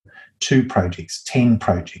2 projects, 10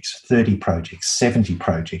 projects, 30 projects, 70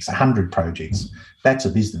 projects, 100 projects. That's a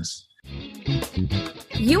business.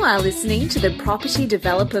 You are listening to the Property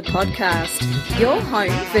Developer Podcast, your home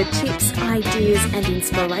for tips, ideas and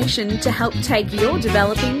inspiration to help take your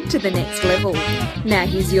developing to the next level. Now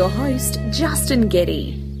here's your host, Justin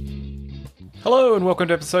Getty. Hello and welcome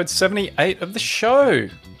to episode 78 of the show.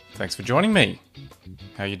 Thanks for joining me.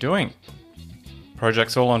 How are you doing?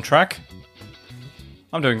 Projects all on track?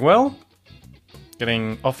 I'm doing well.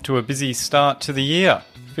 Getting off to a busy start to the year.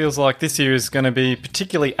 Feels like this year is going to be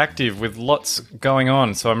particularly active with lots going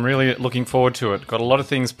on, so I'm really looking forward to it. Got a lot of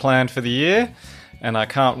things planned for the year, and I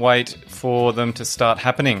can't wait for them to start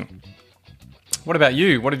happening. What about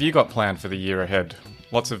you? What have you got planned for the year ahead?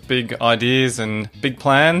 Lots of big ideas and big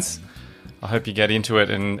plans? I hope you get into it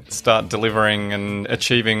and start delivering and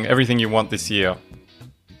achieving everything you want this year.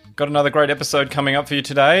 Got another great episode coming up for you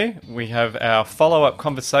today. We have our follow-up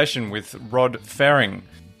conversation with Rod Ferring.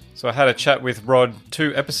 So I had a chat with Rod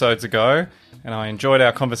 2 episodes ago, and I enjoyed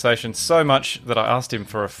our conversation so much that I asked him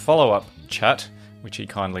for a follow-up chat, which he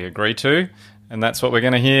kindly agreed to, and that's what we're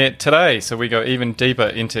going to hear today. So we go even deeper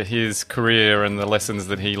into his career and the lessons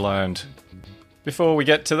that he learned. Before we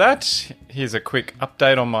get to that, here's a quick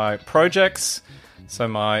update on my projects. So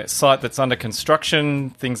my site that's under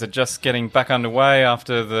construction, things are just getting back underway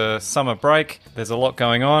after the summer break. There's a lot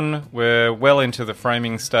going on. We're well into the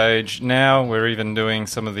framing stage now. We're even doing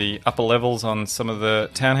some of the upper levels on some of the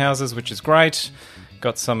townhouses, which is great.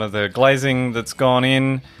 Got some of the glazing that's gone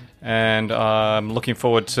in, and I'm looking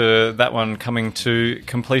forward to that one coming to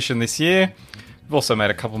completion this year. We've also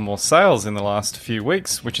made a couple more sales in the last few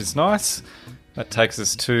weeks, which is nice. That takes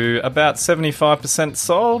us to about 75%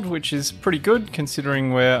 sold, which is pretty good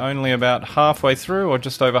considering we're only about halfway through or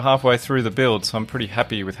just over halfway through the build. So I'm pretty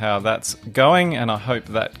happy with how that's going, and I hope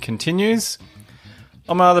that continues.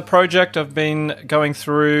 On my other project, I've been going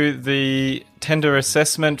through the tender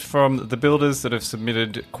assessment from the builders that have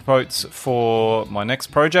submitted quotes for my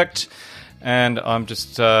next project. And I'm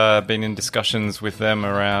just been in discussions with them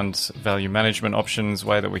around value management options,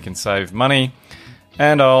 way that we can save money.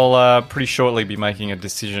 And I'll pretty shortly be making a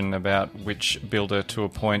decision about which builder to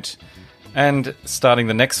appoint and starting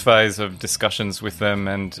the next phase of discussions with them,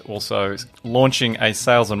 and also launching a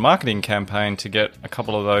sales and marketing campaign to get a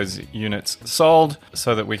couple of those units sold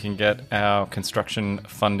so that we can get our construction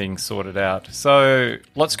funding sorted out. So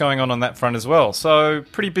lots going on that front as well. So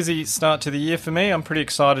pretty busy start to the year for me. I'm pretty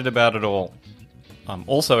excited about it all. I'm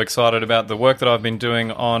also excited about the work that I've been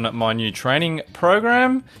doing on my new training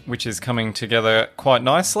program, which is coming together quite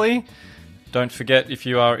nicely. Don't forget, if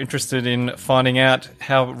you are interested in finding out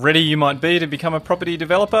how ready you might be to become a property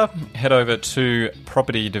developer, head over to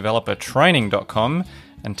propertydevelopertraining.com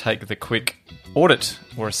and take the quick audit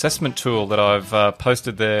or assessment tool that I've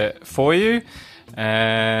posted there for you,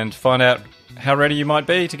 and find out how ready you might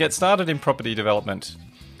be to get started in property development.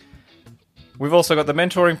 We've also got the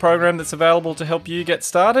mentoring program that's available to help you get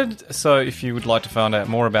started. So if you would like to find out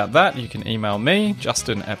more about that, you can email me,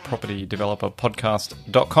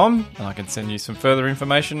 justin@propertydeveloperpodcast.com, and I can send you some further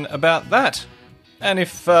information about that. And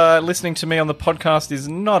if listening to me on the podcast is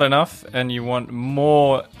not enough and you want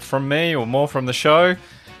more from me or more from the show,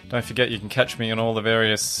 don't forget you can catch me on all the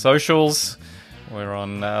various socials. We're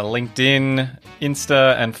on LinkedIn,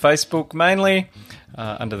 Insta and Facebook mainly,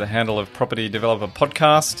 under the handle of Property Developer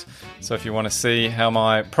Podcast. So if you want to see how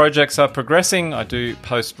my projects are progressing, I do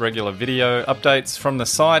post regular video updates from the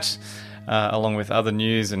site, along with other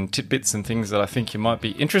news and tidbits and things that I think you might be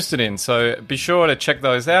interested in. So be sure to check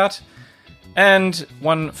those out. And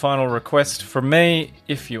one final request from me: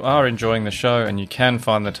 if you are enjoying the show and you can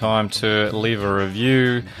find the time to leave a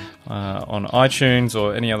review on iTunes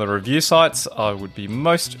or any other review sites, I would be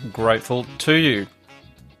most grateful to you.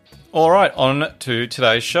 All right, on to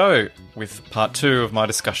today's show with part 2 of my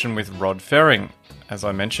discussion with Rod Ferring. As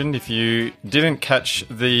I mentioned, if you didn't catch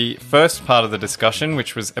the first part of the discussion,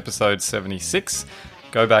 which was episode 76,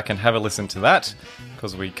 go back and have a listen to that,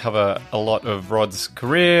 because we cover a lot of Rod's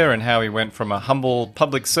career and how he went from a humble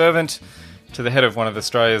public servant to the head of one of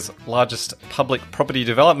Australia's largest public property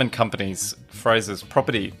development companies, Frasers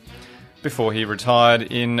Property, before he retired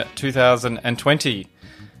in 2020.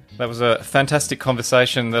 That was a fantastic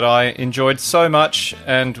conversation that I enjoyed so much,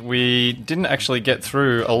 and we didn't actually get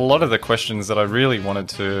through a lot of the questions that I really wanted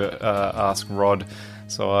to ask Rod.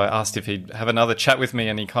 So I asked if he'd have another chat with me,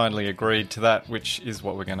 and he kindly agreed to that, which is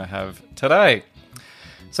what we're going to have today.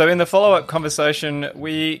 So in the follow-up conversation,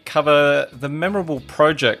 we cover the memorable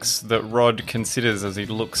projects that Rod considers as he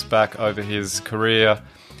looks back over his career,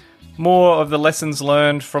 more of the lessons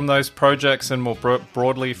learned from those projects and more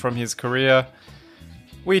broadly from his career,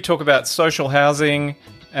 we talk about social housing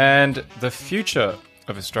and the future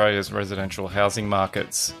of Australia's residential housing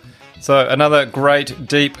markets. So another great,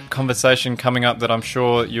 deep conversation coming up that I'm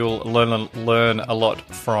sure you'll learn a lot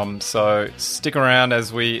from. So stick around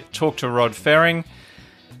as we talk to Rod Ferring.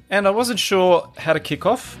 And I wasn't sure how to kick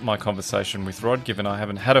off my conversation with Rod, given I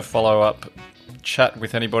haven't had a follow-up chat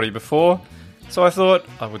with anybody before. So I thought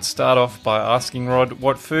I would start off by asking Rod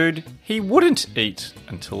what food he wouldn't eat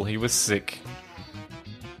until he was sick.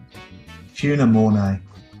 Tuna mornay.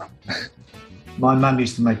 My mum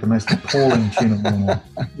used to make the most appalling tuna mornay.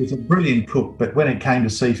 She was a brilliant cook, but when it came to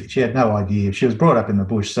seafood, she had no idea. She was brought up in the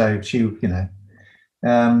bush, so she, we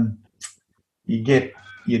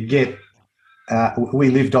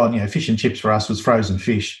lived on, fish and chips for us was frozen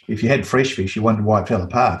fish. If you had fresh fish, you wondered why it fell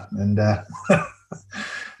apart. And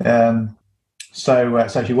so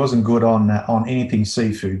she wasn't good on anything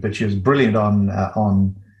seafood, but she was brilliant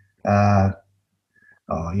on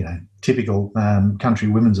typical Country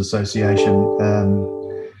Women's Association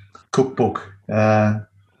cookbook,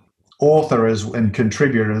 author and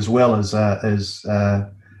contributor as well as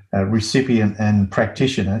recipient and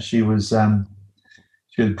practitioner. She was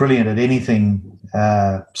brilliant at anything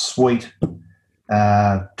sweet,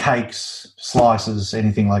 cakes, slices,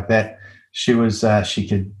 anything like that. She was a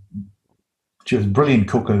brilliant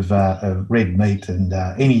cook of red meat and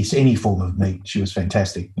any form of meat. She was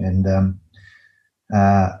fantastic, and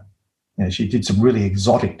she did some really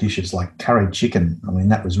exotic dishes like curried chicken. I mean,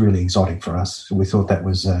 that was really exotic for us. We thought that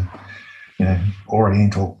was,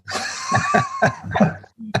 Oriental.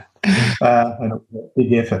 And a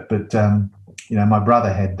big effort. But, my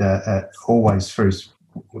brother had always, for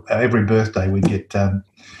every birthday, we'd get to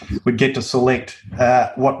select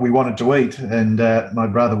what we wanted to eat. And my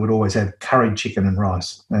brother would always have curried chicken and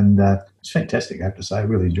rice. And it's fantastic, I have to say. I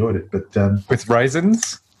really enjoyed it. But with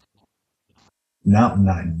raisins? No,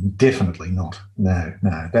 definitely not. No,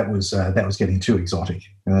 that was getting too exotic.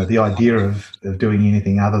 The idea of doing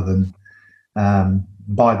anything other than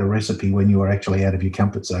by the recipe when you were actually out of your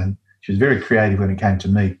comfort zone. She was very creative when it came to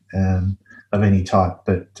meat of any type,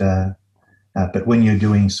 but when you're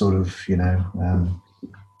doing sort of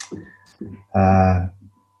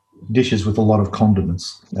dishes with a lot of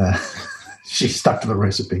condiments, she stuck to the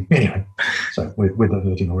recipe. Anyway, so we're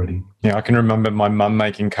diverting already. Yeah, I can remember my mum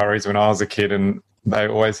making curries when I was a kid, and they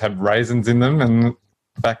always had raisins in them. And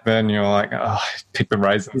back then, you were like, pick the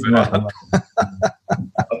raisins out. I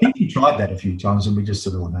think you tried that a few times, and we just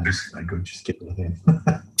sort of, no, this is no good, just get rid of them.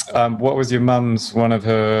 What was your mum's one of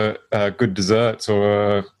her good desserts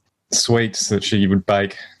or sweets that she would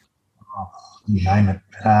bake? Oh, you name it.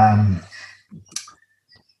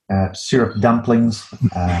 Syrup dumplings.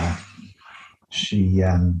 She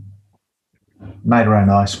made her own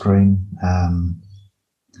ice cream.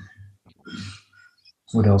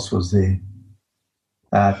 What else was there?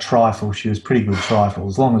 Trifle. She was pretty good trifle,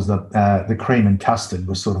 as long as the cream and custard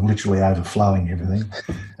was sort of literally overflowing everything.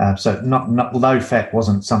 So not low fat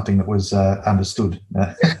wasn't something that was understood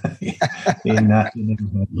in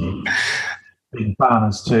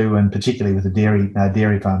farmers too, and particularly with the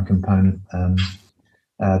dairy farm component.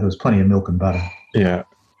 There was plenty of milk and butter. Yeah.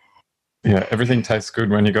 Yeah, everything tastes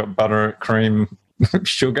good when you got butter, cream,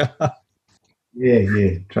 sugar.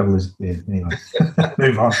 Yeah. Trouble is, anyway,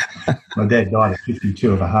 move on. My dad died at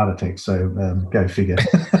 52 of a heart attack, so go figure.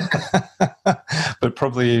 But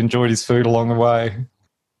probably enjoyed his food along the way.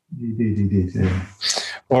 He did, yeah.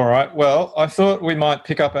 All right, well, I thought we might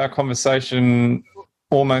pick up our conversation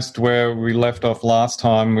almost where we left off last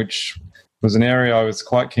time, which was an area I was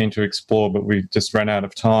quite keen to explore, but we just ran out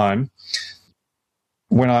of time.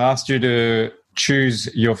 When I asked you to choose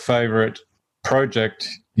your favourite project,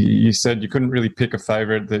 you said you couldn't really pick a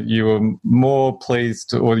favourite, that you were more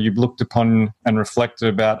pleased or you looked upon and reflected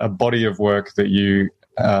about a body of work that you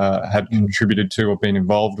had contributed to or been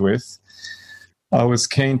involved with. I was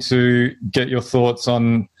keen to get your thoughts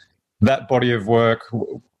on that body of work.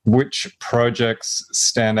 Which projects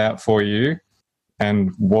stand out for you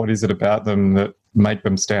and what is it about them that make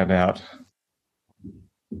them stand out?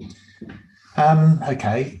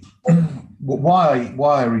 Okay. Why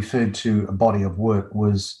I referred to a body of work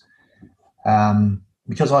was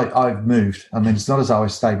because I've moved. I mean, it's not as though I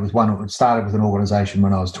stayed with one. It started with an organisation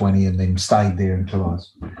when I was 20 and then stayed there until I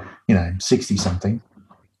was, 60-something.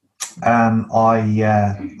 I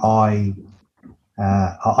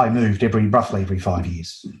moved roughly every 5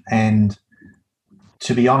 years. And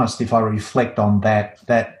to be honest, if I reflect on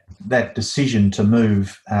that decision to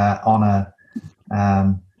move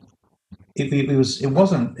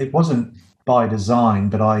it wasn't by design,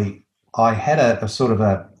 but I had a sort of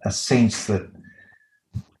a sense that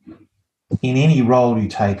in any role you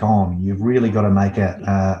take on, you've really got to make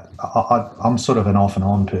I'm sort of an off and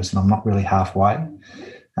on person. I'm not really halfway.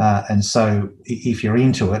 And so if you're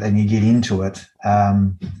into it and you get into it,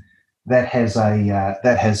 that has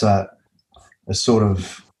a sort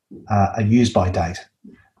of a use by date.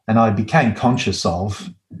 And I became conscious of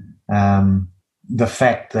the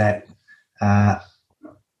fact that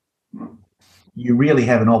you really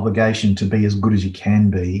have an obligation to be as good as you can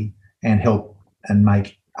be and help and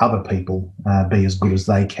make other people be as good as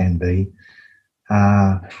they can be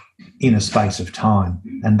in a space of time.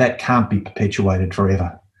 And that can't be perpetuated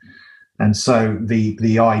forever. And so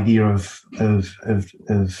the idea of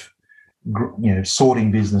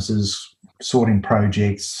sorting businesses, sorting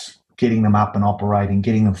projects, getting them up and operating,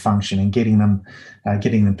 getting them functioning, getting them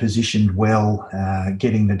positioned well,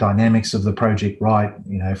 getting the dynamics of the project right,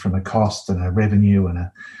 from a cost and a revenue and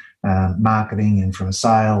a marketing and from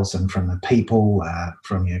sales and from the people,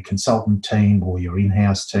 from your consultant team or your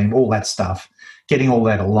in-house team, all that stuff, getting all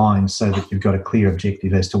that aligned so that you've got a clear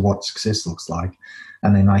objective as to what success looks like,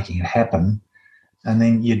 and then making it happen. And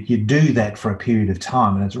then you do that for a period of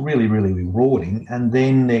time, and it's really, really rewarding. And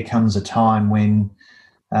then there comes a time when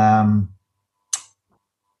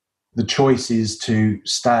the choice is to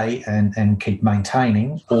stay and keep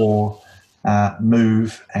maintaining, or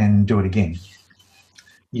move and do it again.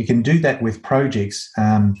 You can do that with projects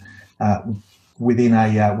within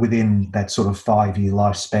that sort of 5-year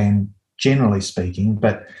lifespan, generally speaking,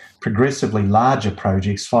 but progressively larger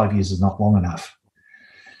projects, 5 years is not long enough.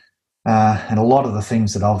 And a lot of the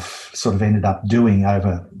things that I've sort of ended up doing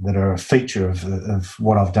that are a feature of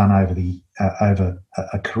what I've done over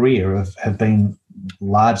a career have been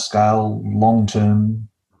large-scale, long-term,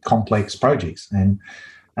 complex projects. And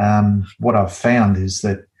what I've found is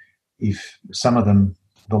that if some of them,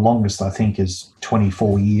 the longest I think is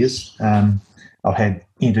 24 years. I've had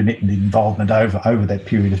intermittent involvement over that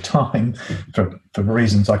period of time for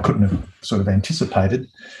reasons I couldn't have sort of anticipated.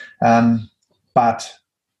 But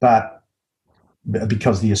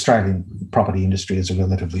because the Australian property industry is a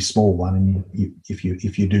relatively small one, and if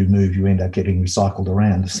you do move, you end up getting recycled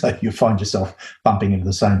around, so you find yourself bumping into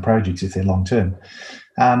the same projects if they're long term.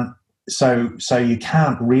 So you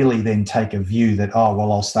can't really then take a view that,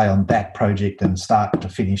 I'll stay on that project and start to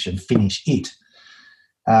finish and finish it.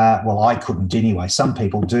 Well, I couldn't anyway. Some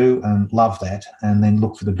people do and love that, and then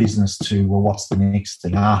look for the business to, what's the next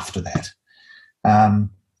thing after that?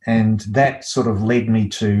 And that sort of led me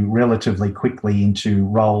to relatively quickly into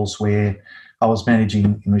roles where I was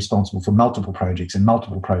managing and responsible for multiple projects and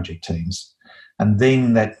multiple project teams. And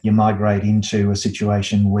then that you migrate into a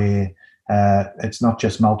situation where it's not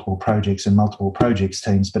just multiple projects and multiple projects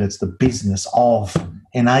teams, but it's the business of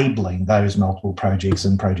enabling those multiple projects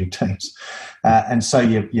and project teams. And so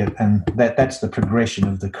that's the progression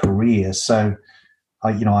of the career. So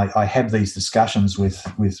I have these discussions with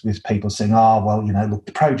people saying, look,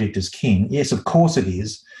 the project is king. Yes, of course it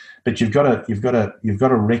is, but you've got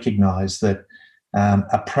to recognise that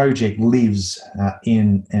a project lives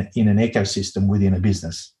in an ecosystem within a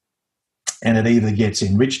business, and it either gets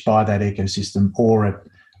enriched by that ecosystem or it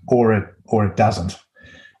doesn't.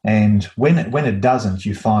 And when it doesn't,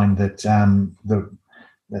 you find that the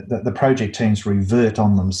project teams revert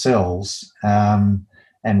on themselves.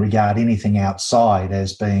 And regard anything outside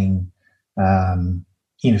as being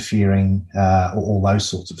interfering, or all those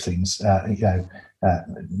sorts of things. Not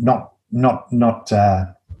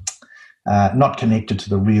connected to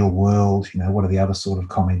the real world. What are the other sort of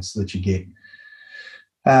comments that you get?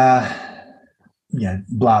 Blah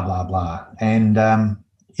blah blah. And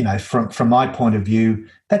from my point of view,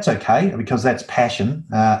 that's okay, because that's passion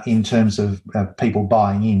in terms of people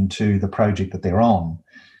buying into the project that they're on.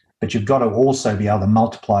 But you've got to also be able to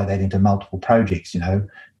multiply that into multiple projects,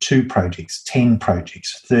 2 projects, 10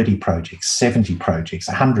 projects, 30 projects, 70 projects,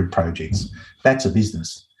 100 projects. That's a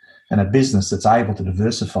business. And a business that's able to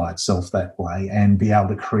diversify itself that way and be able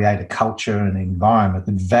to create a culture and an environment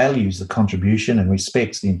that values the contribution and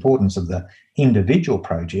respects the importance of the individual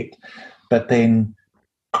project, but then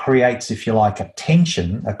creates, if you like, a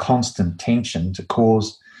constant tension to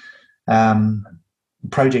cause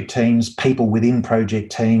project teams, people within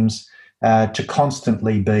project teams, to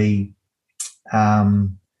constantly be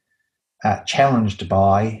challenged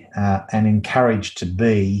by and encouraged to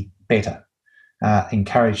be better,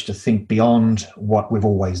 encouraged to think beyond what we've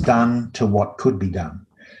always done to what could be done,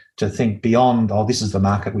 to think beyond, this is the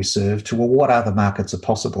market we serve, to, what other markets are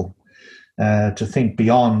possible, to think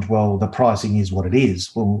beyond, the pricing is what it is.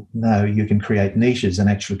 Well, no, you can create niches and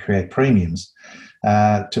actually create premiums.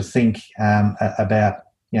 To think about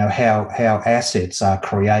how assets are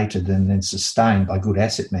created and then sustained by good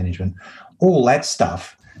asset management, all that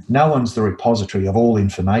stuff. No one's the repository of all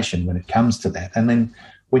information when it comes to that. And then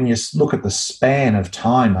when you look at the span of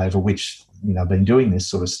time over which I've been doing this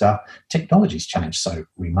sort of stuff, technology's changed so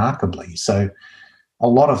remarkably. So a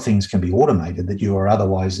lot of things can be automated that you are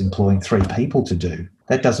otherwise employing 3 people to do.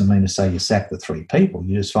 That doesn't mean to say you sack the 3 people.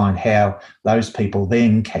 You just find how those people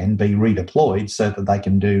then can be redeployed so that they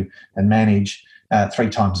can do and manage 3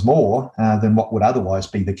 times more than what would otherwise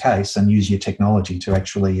be the case, and use your technology to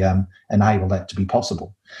actually enable that to be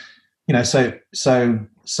possible. So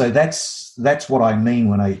that's what I mean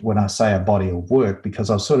when I say a body of work, because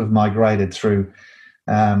I've sort of migrated through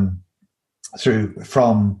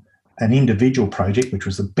from an individual project, which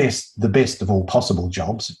was the best of all possible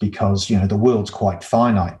jobs, because the world's quite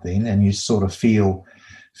finite then, and you sort of feel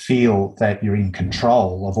that you're in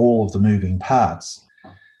control of all of the moving parts.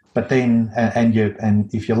 But then, and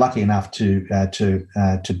if you're lucky enough to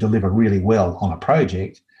deliver really well on a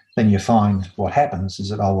project, then you find what happens is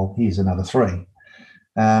that, here's another 3.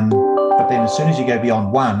 But then as soon as you go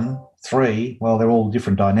beyond 1, 3, well, they're all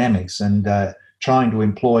different dynamics, and trying to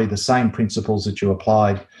employ the same principles that you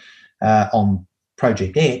applied on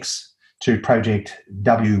project X to project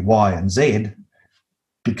W, Y, and Z,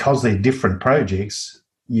 because they're different projects,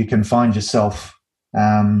 you can find yourself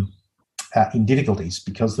in difficulties,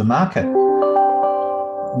 because the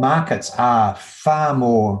markets are far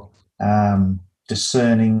more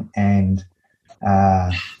discerning and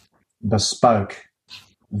bespoke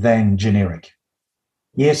than generic.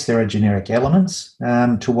 Yes, there are generic elements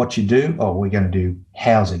to what you do. Oh, we're going to do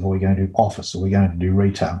housing, or we're going to do office, or we're going to do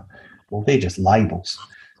retail. Well, they're just labels.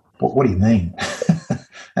 What do you mean?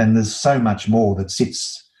 And there's so much more that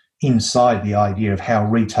sits inside the idea of how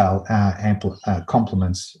retail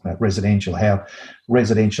complements residential, how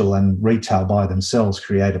residential and retail by themselves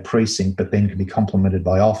create a precinct, but then can be complemented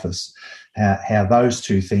by office. How those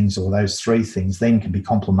 2 things, or those 3 things, then can be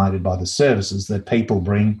complemented by the services that people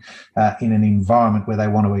bring in an environment where they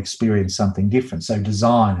want to experience something different. So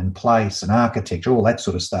design and place and architecture, all that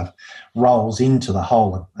sort of stuff, rolls into the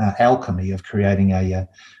whole alchemy of creating a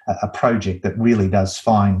project that really does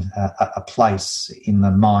find a place in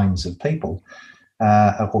the minds of people,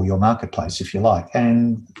 or your marketplace, if you like.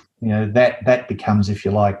 And that becomes, if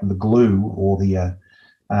you like, the glue, or the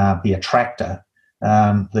attractor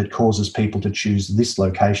that causes people to choose this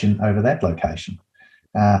location over that location,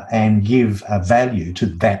 and give a value to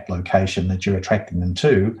that location that you're attracting them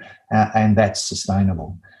to, and that's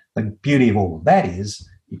sustainable. The beauty of all of that is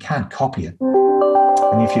you can't copy it,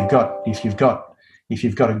 and if you've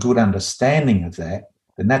got a good understanding of that,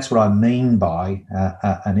 then that's what I mean by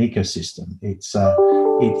an ecosystem. It's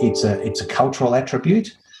a cultural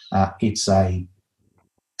attribute. It's a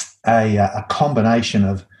combination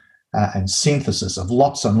of and synthesis of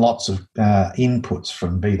lots and lots of inputs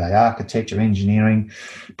from, be they architecture, engineering,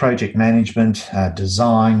 project management,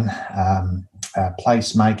 design,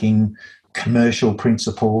 placemaking, commercial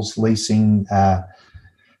principles, leasing,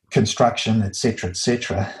 construction,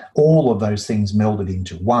 etc., all of those things melded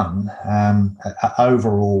into one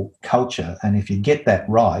overall culture. And if you get that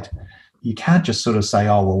right, you can't just sort of say,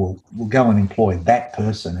 oh, well, we'll go and employ that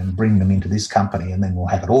person and bring them into this company and then we'll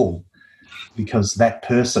have it all. Because that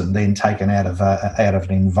person then taken out of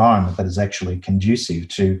an environment that is actually conducive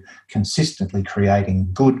to consistently creating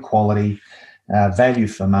good quality, value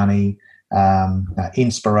for money,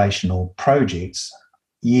 inspirational projects,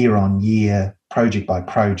 year on year, project by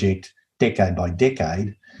project, decade by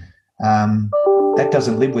decade, that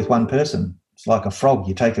doesn't live with one person. It's like a frog.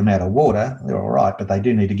 You take them out of water, they're all right, but they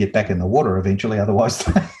do need to get back in the water eventually, otherwise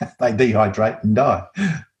they dehydrate and die.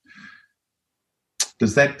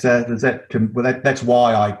 That's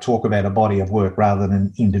why I talk about a body of work rather than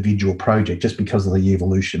an individual project, just because of the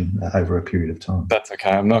evolution over a period of time. That's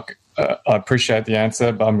okay. I appreciate the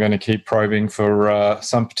answer, but I'm going to keep probing for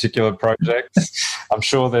some particular projects. I'm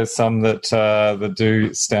sure there's some that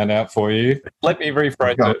do stand out for you. Let me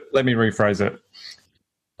rephrase it.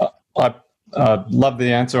 I love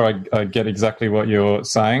the answer. I get exactly what you're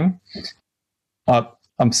saying.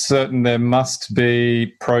 I'm certain there must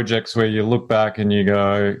be projects where you look back and you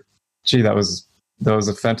go, gee, that was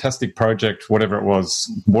a fantastic project, whatever it was,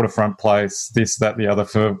 waterfront place, this, that, the other,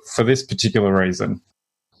 for this particular reason.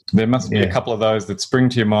 There must be a couple of those that spring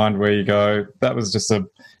to your mind where you go, that was just a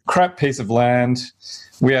crap piece of land.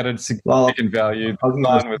 We added significant value.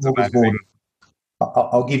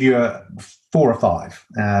 I'll give you 4 or 5.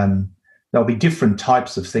 There'll be different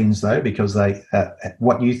types of things, though, because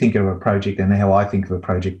what you think of a project and how I think of a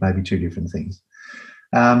project may be 2 different things.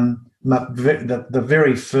 The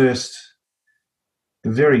very first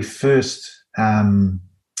very first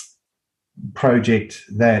project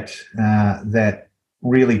that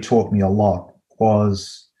really taught me a lot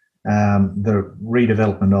was the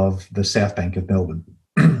redevelopment of the South Bank of Melbourne,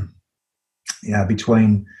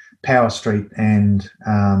 between Power Street and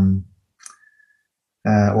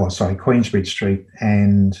Queensbridge Street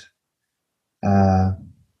and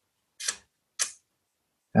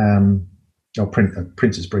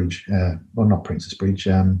Princes Bridge. Not Princes Bridge.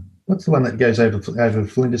 What's the one that goes over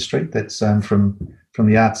Flinders Street? That's from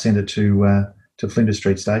the Arts Centre to Flinders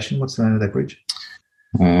Street Station. What's the name of that bridge?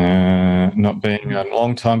 Not being a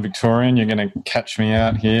long-time Victorian, you're going to catch me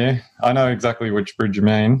out here. I know exactly which bridge you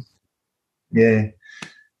mean. Yeah.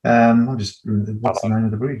 What's the name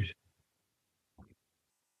of the bridge?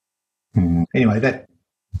 Anyway,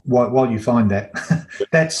 while you find that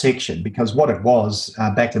that section, because what it was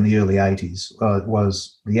back in the early 80s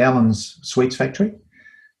was the Allen's Sweets Factory,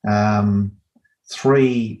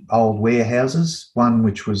 3 old warehouses, one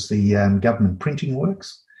which was the government printing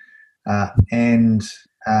works, and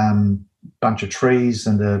bunch of trees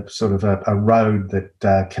and a sort of a road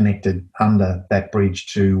that connected under that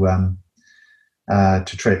bridge to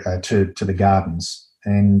the gardens.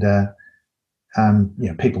 And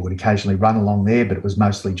people would occasionally run along there, but it was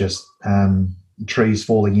mostly just trees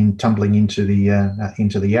tumbling into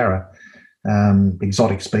the Yarra.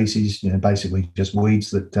 Exotic species, basically just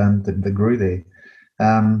weeds that grew there.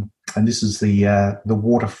 And this is the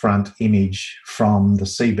waterfront image from the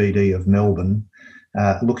CBD of Melbourne,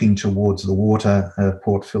 looking towards the water of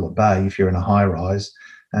Port Phillip Bay if you're in a high rise.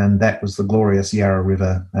 And that was the glorious Yarra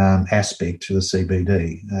River aspect to the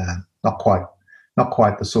CBD. Not quite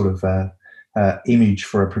the sort of image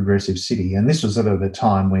for a progressive city. And this was at a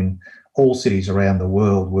time when all cities around the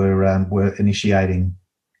world were initiating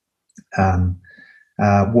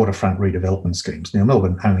waterfront redevelopment schemes. Now,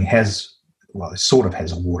 Melbourne only sort of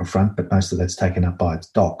has a waterfront, but most of that's taken up by its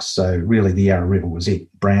docks. So really the Yarra River was it,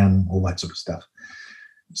 Brown, all that sort of stuff.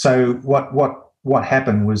 So what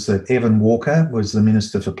happened was that Evan Walker was the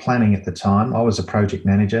Minister for Planning at the time. I was a project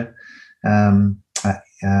manager,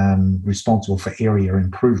 responsible for area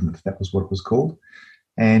improvement. That was what it was called.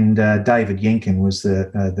 And David Yenkin was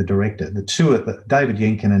the director. The two of David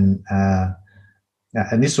Yenkin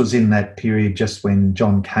and this was in that period just when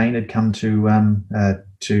John Cain had come to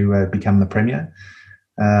become the Premier.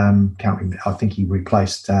 I think he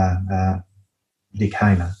replaced Dick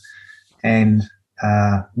Hayner. And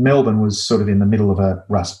Melbourne was sort of in the middle of a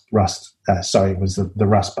it was the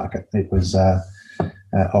rust bucket. It was of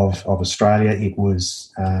Australia. It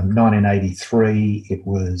was 1983. It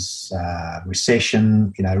was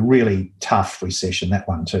recession, really tough recession, that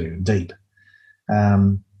one too, deep.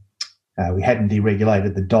 We hadn't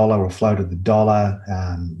deregulated the dollar or floated the dollar.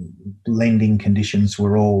 Lending conditions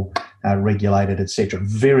were all regulated, etc.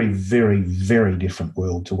 Very, very, very different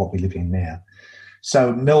world to what we live in now.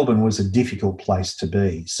 So Melbourne was a difficult place to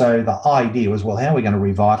be. So the idea was, well, how are we going to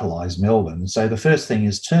revitalise Melbourne? So the first thing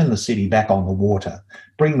is turn the city back on the water,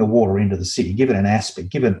 bring the water into the city, give it an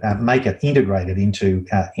aspect, make it integrated into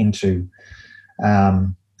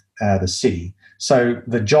the city. So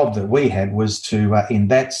the job that we had was to, in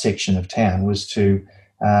that section of town, was to,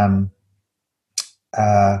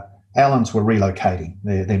 Allens were relocating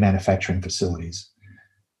their manufacturing facilities.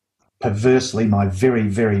 Perversely, my very,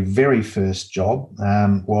 very, very first job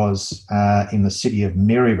was in the city of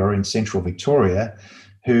Maryborough in central Victoria,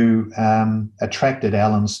 who attracted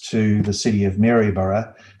Allens to the city of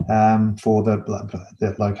Maryborough for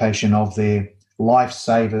the location of their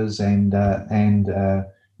Lifesavers and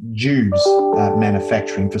Jubes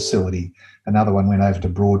manufacturing facility. Another one went over to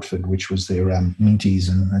Broadford, which was their Minties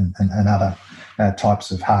and other types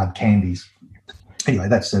of hard candies. Anyway,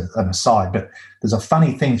 that's an aside, but there's a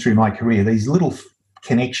funny thing through my career. These little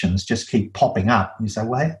connections just keep popping up. And you say,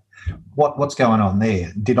 well, what's going on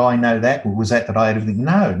there? Did I know that? Or was that I had everything?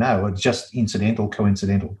 No, it's just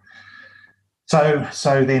coincidental. So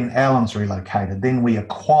then Allens relocated. Then we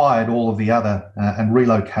acquired all of the other and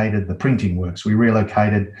relocated the printing works. We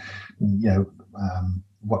relocated,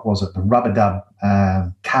 what was it, the Rubber Dub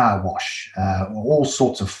car wash, all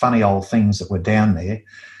sorts of funny old things that were down there.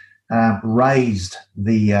 Replanned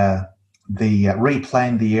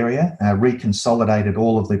the area, reconsolidated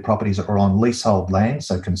all of the properties that were on leasehold land,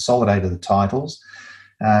 so consolidated the titles,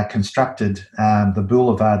 constructed the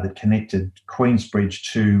boulevard that connected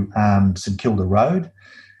Queensbridge to St Kilda Road.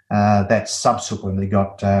 That subsequently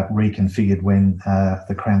got reconfigured when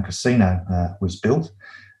the Crown Casino was built.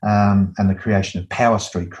 and the creation of Power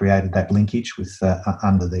Street created that linkage with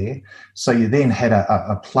under there. So you then had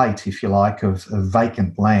a plate, if you like, of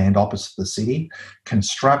vacant land opposite the city,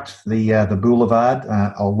 construct the boulevard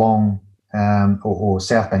along or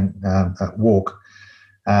South Bank Walk,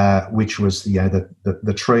 which was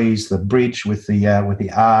the trees, the bridge with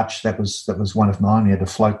the arch. That was one of mine. We had to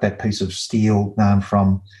float that piece of steel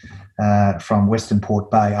from Western Port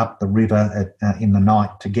Bay up the river in the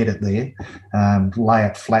night to get it there, lay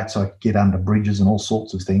it flat so I could get under bridges and all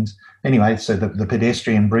sorts of things. Anyway, so the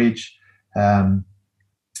pedestrian bridge,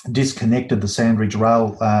 disconnected the Sandridge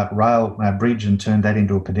rail bridge and turned that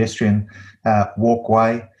into a pedestrian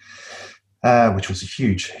walkway, which was a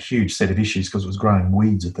huge set of issues because it was growing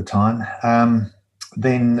weeds at the time.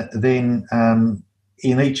 Then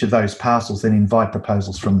in each of those parcels, then invite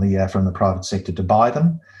proposals from the private sector to buy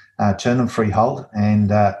them. Turn them freehold,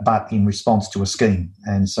 but in response to a scheme.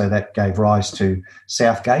 And so that gave rise to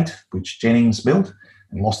Southgate, which Jennings built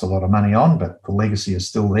and lost a lot of money on, but the legacy is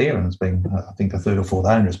still there, and it's been, I think, the third or fourth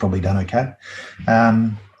owner has probably done okay.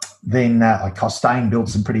 Then Costain built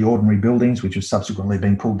some pretty ordinary buildings, which have subsequently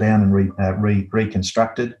been pulled down and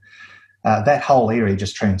reconstructed. That whole area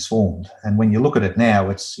just transformed, and when you look at it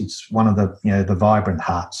now, it's one of the vibrant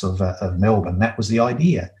hearts of Melbourne. That was the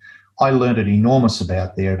idea. I learned an enormous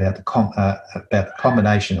about the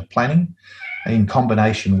combination of planning, in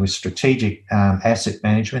combination with strategic asset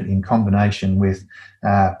management, in combination with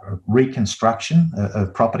reconstruction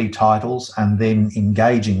of property titles, and then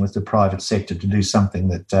engaging with the private sector to do something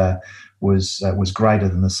that was greater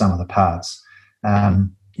than the sum of the parts,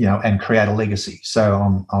 and create a legacy.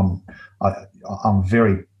 So I'm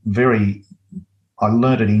very, very. I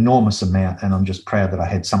learned an enormous amount, and I'm just proud that I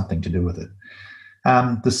had something to do with it.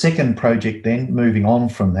 The second project then, moving on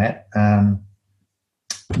from that,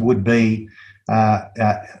 would be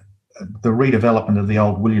the redevelopment of the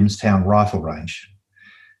old Williamstown Rifle Range.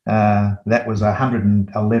 That was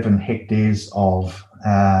 111 hectares of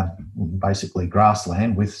basically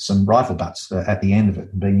grassland with some rifle butts at the end of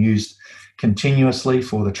it, being used continuously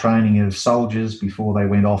for the training of soldiers before they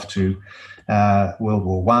went off to World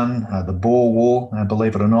War One, the Boer War,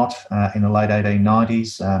 believe it or not, in the late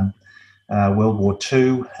 1890s. World War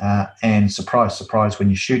II, and surprise, surprise, when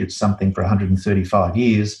you shoot at something for 135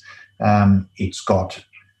 years, it's got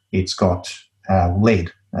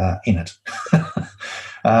lead in it.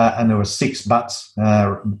 And there were 6 butts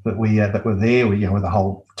that were there, with the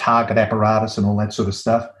whole target apparatus and all that sort of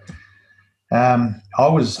stuff.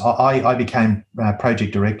 I became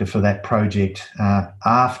project director for that project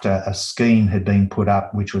after a scheme had been put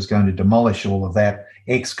up which was going to demolish all of that,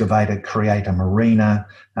 excavate it, create a marina,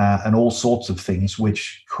 and all sorts of things,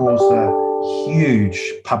 which caused a huge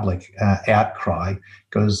public outcry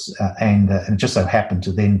because and it just so happened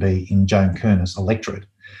to then be in Joan Kirner's electorate.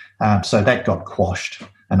 So that got quashed,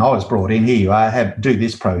 and I was brought in. Here you are, do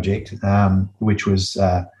this project, which was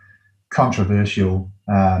controversial.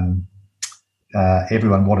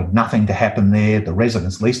 Everyone wanted nothing to happen there. The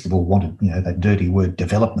residents, least of all, wanted that dirty word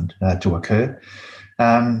development to occur.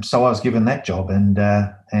 So I was given that job,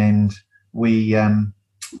 and we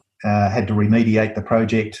had to remediate the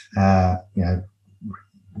project,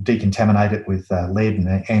 decontaminate it with lead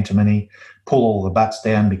and antimony, pull all the butts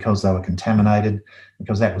down because they were contaminated,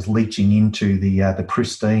 because that was leaching into the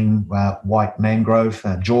pristine white mangrove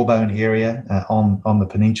jawbone area on the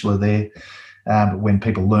peninsula there. But when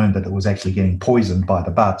people learned that it was actually getting poisoned by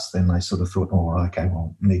the butts, then they sort of thought, oh, okay,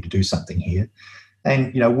 well, we need to do something here.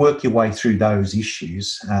 And, work your way through those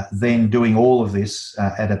issues, then doing all of this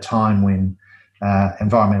at a time when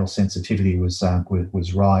environmental sensitivity was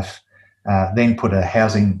rife, then put a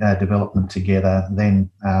housing development together,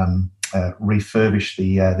 then refurbish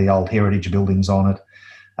the old heritage buildings on it,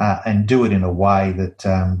 and do it in a way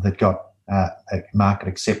that got market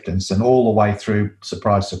acceptance. And all the way through,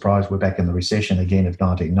 surprise, surprise, we're back in the recession again of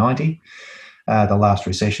 1990, the last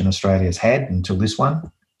recession Australia's had until this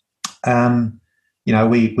one.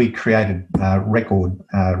 We created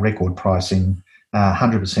record pricing,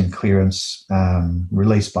 100% clearance,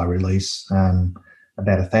 release by release,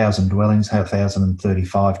 about 1,000 dwellings,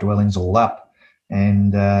 1,035 dwellings all up,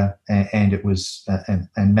 and it was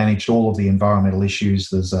and managed all of the environmental issues.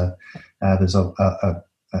 There's a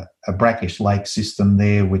brackish lake system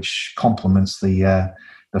there which complements the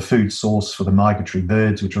food source for the migratory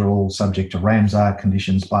birds, which are all subject to Ramsar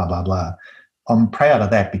conditions, blah, blah, blah. I'm proud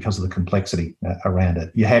of that because of the complexity around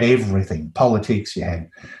it. You had everything, politics, you had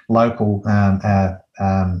local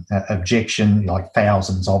objection, like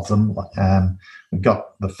thousands of them. We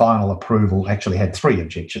got the final approval, actually had 3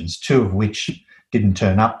 objections, 2 of which didn't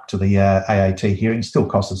turn up to the AAT hearing. Still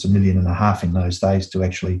cost us $1.5 million in those days to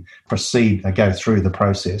actually proceed, go through the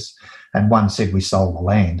process. And one said we sold the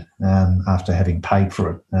land after having paid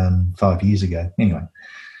for it 5 years ago. Anyway,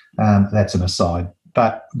 that's an aside.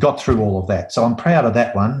 But got through all of that. So I'm proud of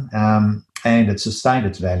that one, and it sustained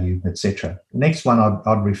its value, etc. The next one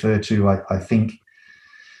I'd refer to, I think,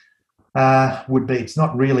 would be, it's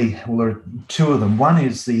not really, well, there are two of them. One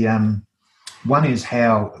is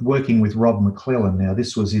how working with Rob McClellan. Now,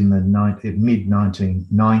 this was in the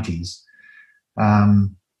mid-1990s.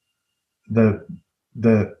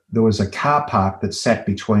 There was a car park that sat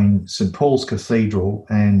between St Paul's Cathedral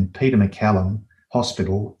and Peter MacCallum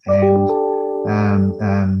Hospital and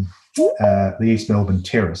the East Melbourne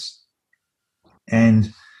Terrace.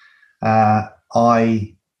 And that's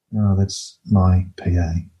my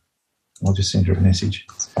PA. I'll just send her a message.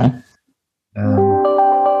 Okay.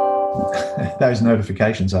 Those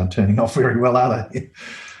notifications aren't turning off very well, are they?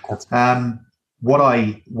 What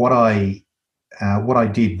I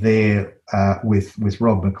did there with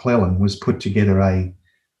Rob McClellan was put together a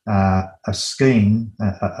scheme,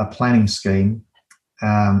 a planning scheme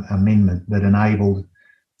amendment that enabled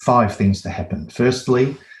 5 things to happen.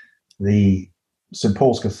 Firstly, the St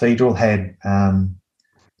Paul's Cathedral had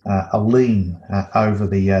a lien over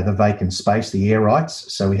the vacant space, the air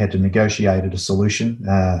rights. So we had to negotiate a solution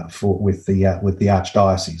with the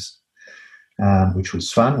Archdiocese, which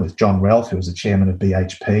was fun, with John Ralph, who was the chairman of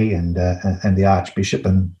BHP, and the Archbishop,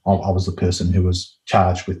 and I was the person who was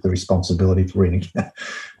charged with the responsibility for reading.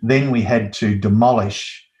 Then we had to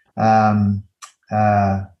demolish Weary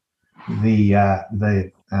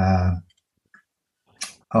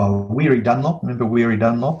Dunlop. Remember Weary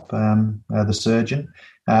Dunlop, the surgeon?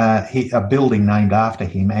 A building named after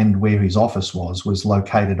him and where his office was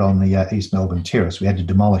located on the East Melbourne Terrace. We had to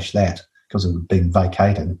demolish that because it had been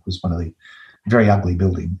vacated. It was one of the very ugly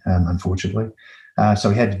building, unfortunately. So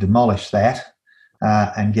we had to demolish that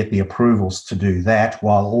and get the approvals to do that,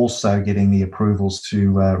 while also getting the approvals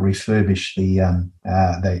to refurbish the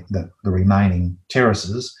remaining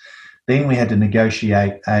terraces. Then we had to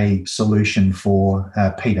negotiate a solution for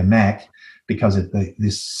Peter Mac, because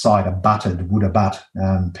this site would abut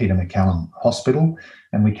Peter MacCallum Hospital,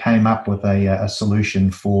 and we came up with a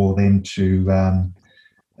solution for them to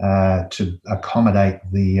accommodate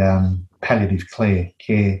the palliative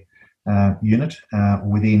care unit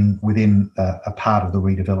within a part of the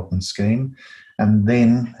redevelopment scheme. And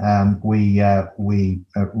then we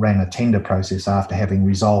ran a tender process after having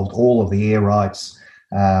resolved all of the air rights,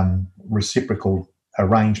 reciprocal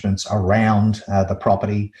arrangements around the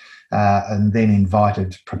property, and then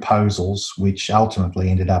invited proposals, which ultimately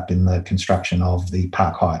ended up in the construction of the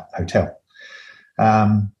Park Hyatt Hotel.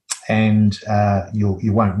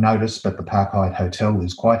 You won't notice, but the Park Hyatt Hotel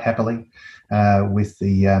is quite happily with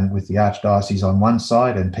the Archdiocese on one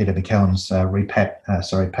side, and Peter MacCallum's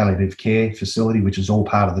palliative care facility, which is all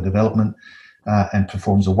part of the development and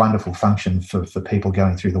performs a wonderful function for people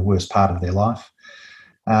going through the worst part of their life.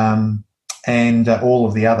 And all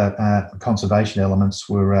of the other conservation elements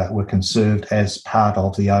were conserved as part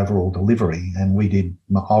of the overall delivery. And I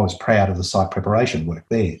was proud of the site preparation work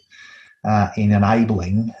there in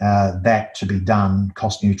enabling that to be done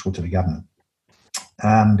cost neutral to the government,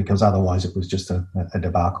 because otherwise it was just a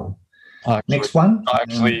debacle. Next one. I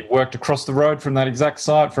actually worked across the road from that exact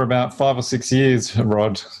site for about 5 or 6 years,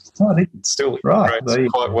 Rod. It still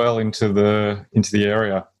integrates quite well into the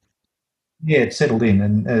area. Yeah, it settled in,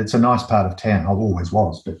 and it's a nice part of town. It always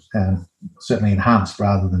was, but certainly enhanced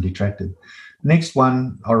rather than detracted. Next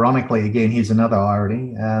one, ironically, again, here's another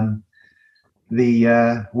irony.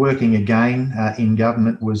 The working again in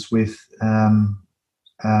government was with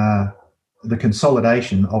the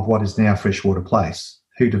consolidation of what is now Freshwater Place.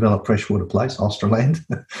 Who developed Freshwater Place? Australand.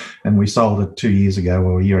 And we sold it 2 years ago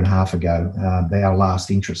or a year and a half ago, our last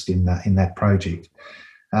interest in that project.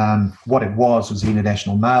 What it was the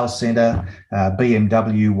International Mail Centre.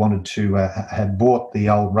 BMW had bought the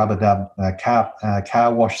old Rubber-Dub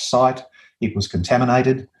car wash site. It was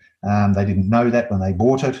contaminated. They didn't know that when they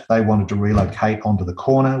bought it. They wanted to relocate onto the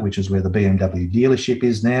corner, which is where the BMW dealership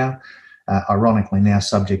is now, ironically now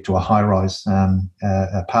subject to a high-rise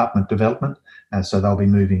apartment development. So they'll be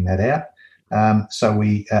moving that out. And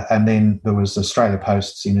then there was Australia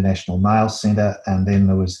Post's International Mail Centre, and then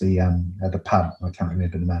there was the pub. I can't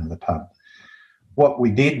remember the name of the pub. What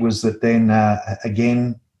we did was that then,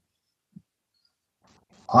 again,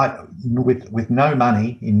 with no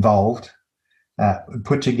money involved,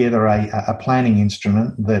 put together a planning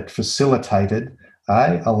instrument that facilitated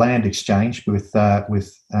a land exchange with land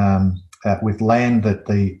that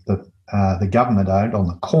the government owned on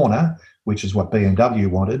the corner which is what BMW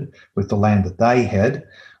wanted, with the land that they had,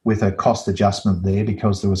 with a cost adjustment there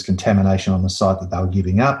because there was contamination on the site that they were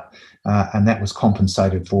giving up, and that was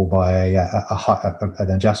compensated for by an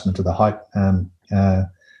adjustment to the height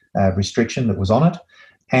restriction that was on it,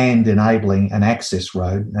 and enabling an access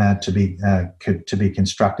road to be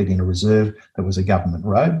constructed in a reserve that was a government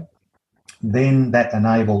road. Then that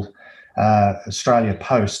enabled Australia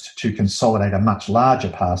Post to consolidate a much larger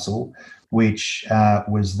parcel, which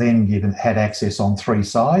was then had access on three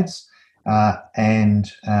sides.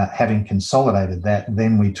 And having consolidated that,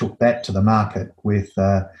 then we took that to the market with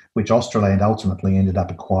which Australand ultimately ended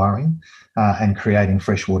up acquiring and creating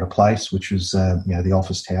Freshwater Place, which was the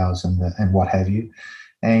office towers and what have you.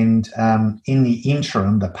 And in the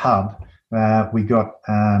interim, the pub we got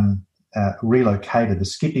relocated. The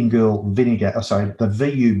Skipping Girl the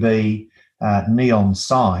VUB neon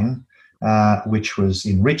sign, which was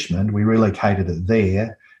in Richmond. We relocated it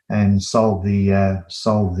there and sold the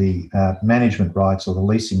management rights or the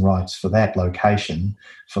leasing rights for that location,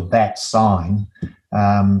 for that sign,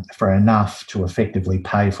 for enough to effectively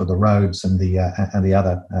pay for the roads and the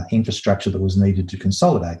other infrastructure that was needed to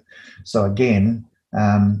consolidate. So again,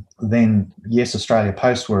 then yes, Australia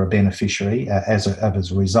Post were a beneficiary as a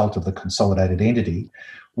result of the consolidated entity.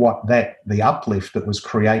 The uplift that was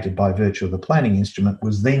created by virtue of the planning instrument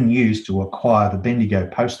was then used to acquire the Bendigo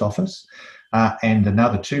Post Office and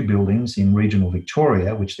another two buildings in regional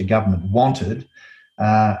Victoria, which the government wanted,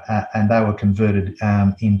 and they were converted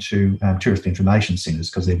into tourist information centres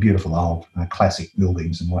because they're beautiful old classic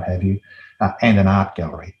buildings and what have you, and an art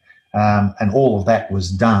gallery. And all of that was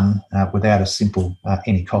done without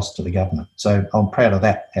any cost to the government. So I'm proud of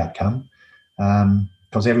that outcome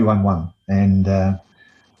because everyone won. And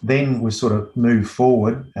then we sort of move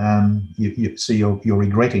forward. So you're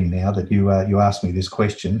regretting now that you asked me this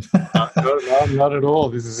question. No, not at all.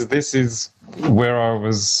 This is where I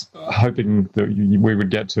was hoping that we would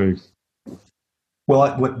get to.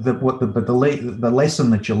 Well, the lesson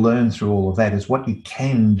that you learn through all of that is what you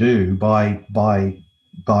can do by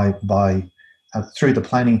through the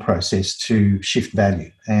planning process to shift value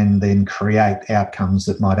and then create outcomes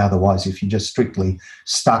that might otherwise, if you just strictly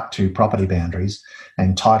stuck to property boundaries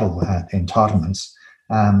and entitlements,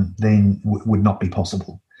 then would not be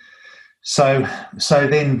possible. So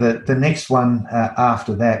then the next one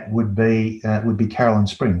after that would be Caroline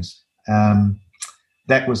Springs.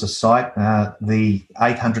 That was a site. The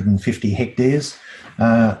 850 hectares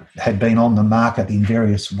had been on the market in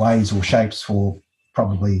various ways or shapes for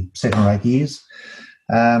probably 7 or 8 years,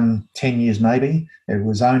 10 years maybe. It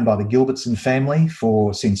was owned by the Gilbertson family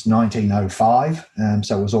since 1905,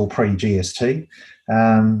 so it was all pre-GST,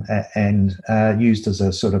 and used as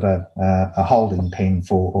a sort of a holding pen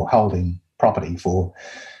or holding property for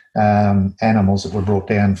animals that were brought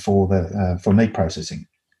down for meat processing,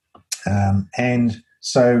 and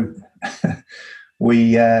so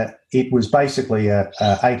it was basically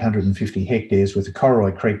 850 hectares with a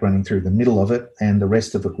Corroy Creek running through the middle of it, and the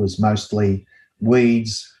rest of it was mostly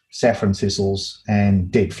weeds, saffron thistles, and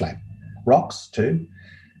dead flat rocks too.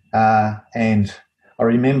 And I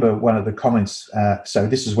remember one of the comments, so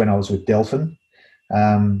this is when I was with Delphin.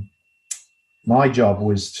 My job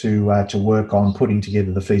was to work on putting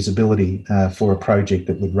together the feasibility for a project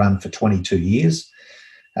that would run for 22 years,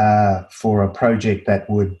 for a project that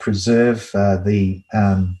would preserve the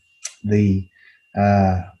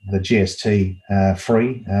GST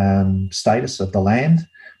free status of the land,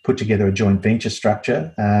 put together a joint venture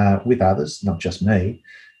structure with others, not just me,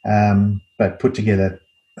 but put together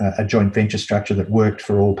a joint venture structure that worked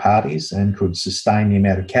for all parties and could sustain the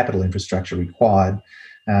amount of capital infrastructure required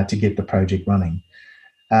to get the project running.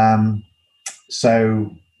 So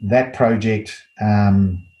that project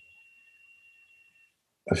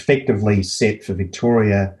effectively set for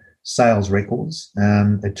Victoria sales records.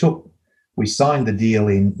 We signed the deal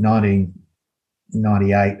in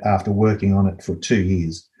 1998 after working on it for 2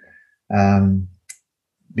 years. Late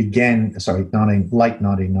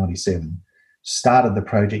 1997. Started the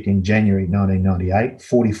project in January 1998,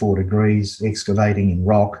 44 degrees, excavating in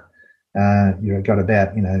rock. Got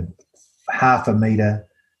about, half a metre,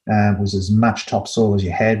 was as much topsoil as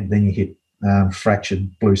you had. Then you hit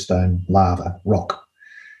fractured bluestone lava rock.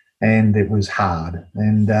 And it was hard.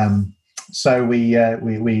 And so we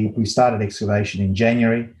started excavation in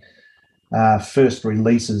January. First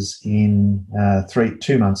releases in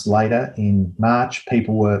 2 months later in March.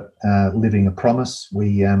 People were living a promise.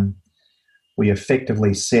 We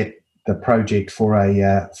effectively set the project for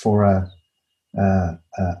a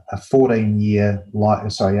 14-year,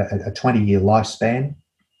 a 20-year lifespan,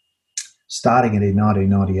 starting it in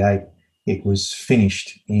 1998, it was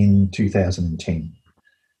finished in 2010.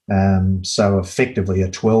 So effectively a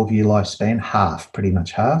 12-year lifespan, pretty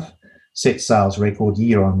much half. Set sales record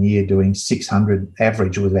year on year, doing 600,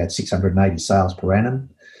 average was about 680 sales per annum.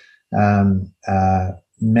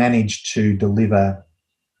 Managed to deliver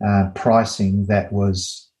pricing that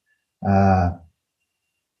was on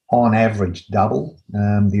average double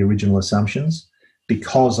the original assumptions,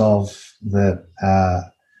 because of the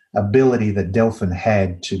ability that Delphin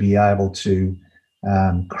had to be able to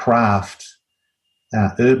craft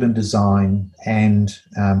urban design and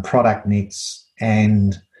product mix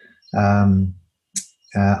and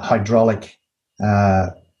hydraulic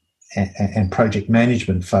and project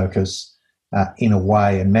management focus in a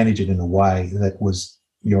way, and manage it in a way that was,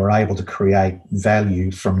 you're able to create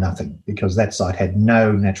value from nothing, because that site had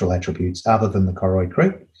no natural attributes other than the Corroy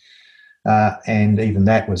Creek, and even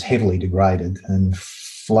that was heavily degraded and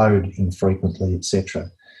flowed infrequently,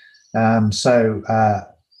 etc. So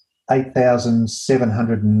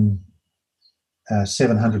 8,700 and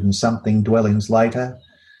something dwellings later,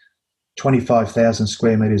 25,000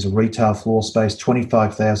 square metres of retail floor space,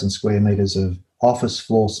 25,000 square metres of office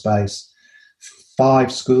floor space,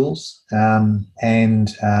 5 schools, and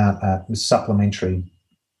supplementary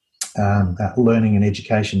learning and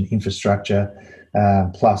education infrastructure,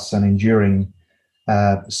 plus an enduring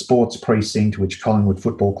sports precinct which Collingwood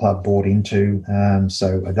Football Club bought into,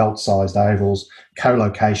 so adult-sized ovals,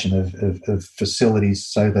 co-location of facilities,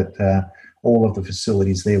 so that all of the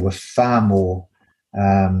facilities there were far more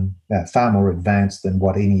advanced than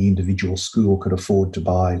what any individual school could afford to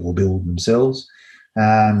buy or build themselves.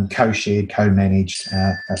 Co-shared, co-managed,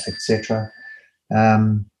 etc.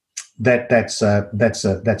 That's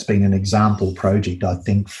been an example project, I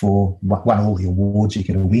think, for won all the awards you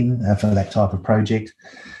can win for that type of project,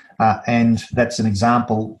 and that's an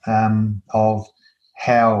example of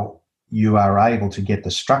how you are able to get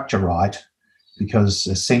the structure right, because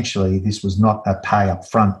essentially this was not a pay up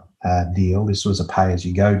front deal. This was a pay as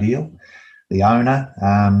you go deal. The owner,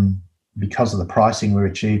 because of the pricing we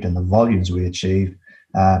achieved and the volumes we achieved,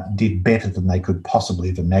 did better than they could possibly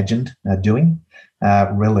have imagined doing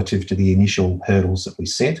relative to the initial hurdles that we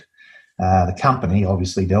set. The company,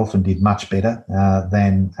 obviously Delphin, did much better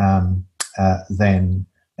than our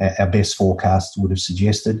best forecasts would have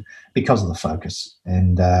suggested, because of the focus.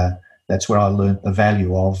 And that's where I learnt the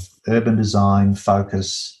value of urban design,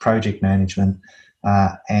 focus, project management,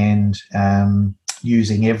 and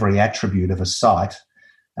using every attribute of a site,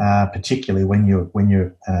 particularly when you're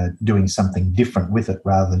doing something different with it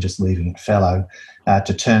rather than just leaving it fallow,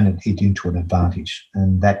 to turn it into an advantage.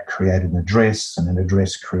 And that created an address, and an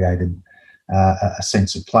address created a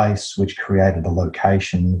sense of place, which created a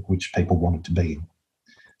location which people wanted to be in.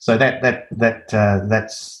 So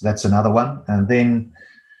that's another one. And then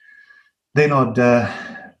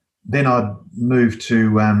I'd move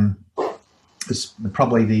to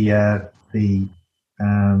probably the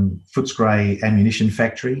Footscray ammunition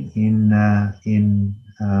factory in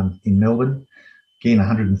Melbourne. Again, a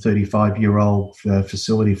 135-year-old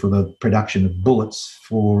facility for the production of bullets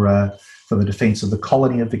for the defence of the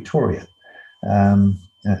colony of Victoria.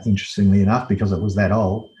 Interestingly enough, because it was that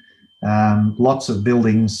old. Lots of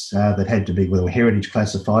buildings that had to be, well, heritage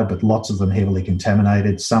classified, but lots of them heavily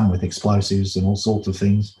contaminated, some with explosives and all sorts of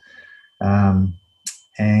things.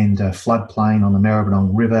 And a floodplain on the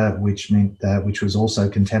Maribyrnong River, which was also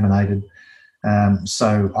contaminated.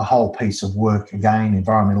 So a whole piece of work, again,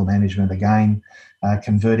 environmental management, again,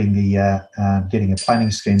 converting getting a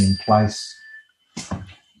planning scheme in place,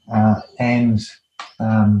 and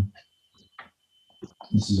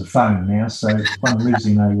this is a phone now, so I'm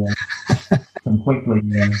losing a completely.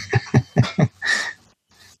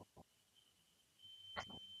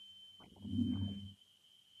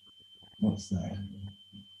 What's that?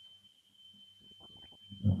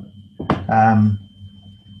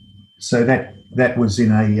 So that was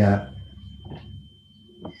in a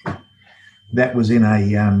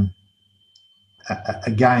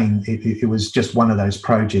again, it was just one of those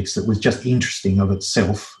projects that was just interesting of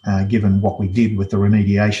itself, given what we did with the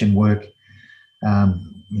remediation work.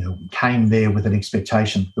 Came there with an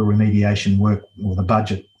expectation the remediation work, or the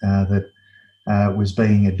budget that was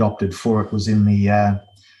being adopted for it, was in the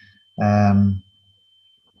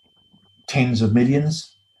tens of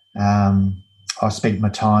millions. I spent my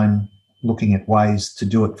time looking at ways to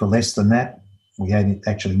do it for less than that. We had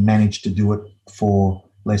actually managed to do it for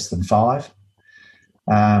less than 5,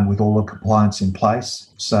 with all the compliance in place.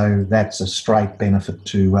 So that's a straight benefit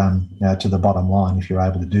to the bottom line if you're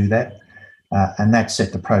able to do that. and that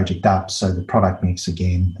set the project up. So the product mix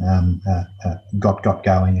again got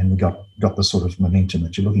going, and we got the sort of momentum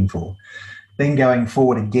that you're looking for. Then going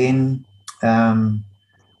forward again,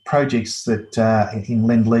 projects that in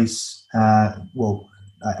Lend-Lease, the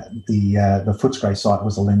Footscray site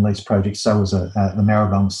was a Lend-Lease project, so was the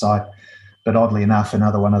Maribyrnong site. But oddly enough,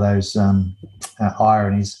 another one of those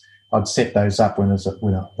ironies, I'd set those up when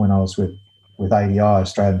I was with ADI,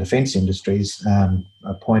 Australian Defence Industries,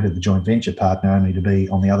 appointed the joint venture partner only to be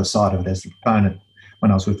on the other side of it as the proponent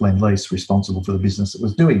when I was with Lend-Lease, responsible for the business that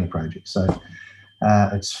was doing the project. So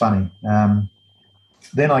it's funny.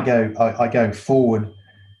 Then I go forward.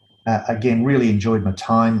 Again, really enjoyed my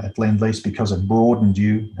time at Lend-Lease because it broadened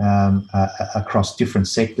you across different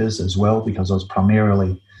sectors as well, because I was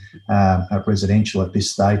primarily residential at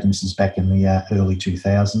this stage, and this is back in the early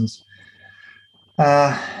 2000s.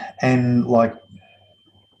 And like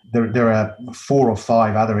there are 4 or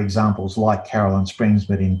 5 other examples like Caroline Springs,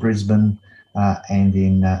 but in Brisbane and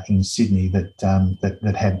in Sydney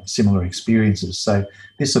that had similar experiences. So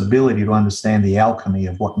this ability to understand the alchemy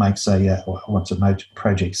of what makes what's a major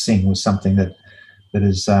project sing was something that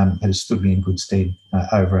has stood me in good stead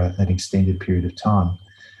over an extended period of time.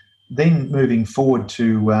 Then moving forward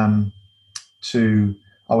to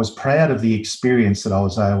I was proud of the experience that I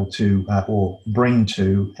was able to bring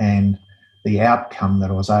to, and the outcome that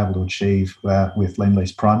I was able to achieve with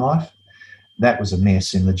Lend-Lease Prime Life. That was a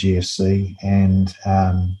mess in the GFC, and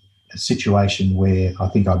a situation where I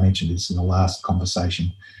think I mentioned this in the last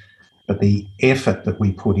conversation, but the effort that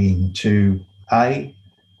we put in to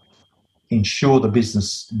ensure the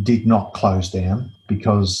business did not close down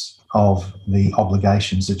because of the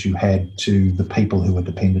obligations that you had to the people who were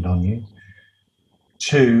dependent on you.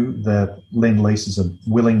 2, the Lend-Lease's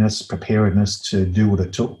willingness, preparedness to do what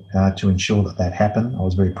it took to ensure that happened. I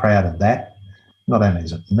was very proud of that. Not only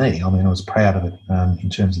is it me, I was proud of it in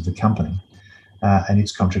terms of the company and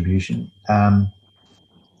its contribution. I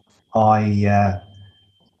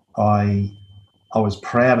was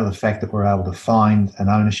proud of the fact that we were able to find an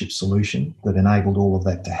ownership solution that enabled all of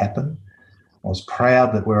that to happen. I was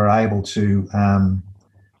proud that we were able to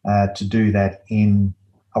do that in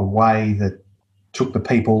a way that took the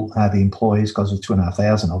people, the employees, because there was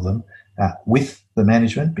 2,500 of them, with the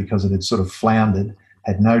management, because it had sort of floundered,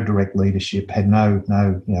 had no direct leadership, had no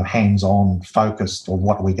hands-on focused on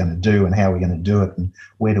what are we going to do and how are we going to do it and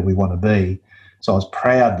where do we want to be. So I was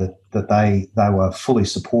proud that they were fully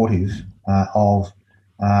supportive of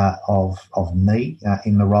me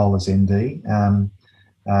in the role as MD,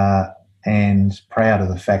 and proud of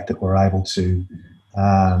the fact that we're able to,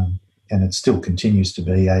 and it still continues to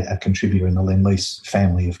be a contributor in the Lend-Lease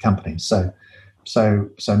family of companies. So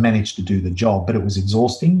managed to do the job, but it was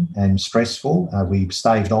exhausting and stressful. We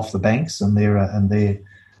staved off the banks and their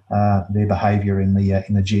behaviour in the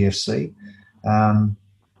GFC,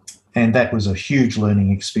 and that was a huge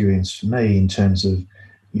learning experience for me in terms of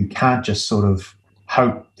you can't just sort of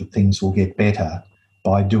hope that things will get better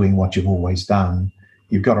by doing what you've always done.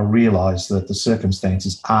 You've got to realise that the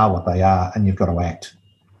circumstances are what they are, and you've got to act.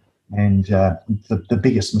 And the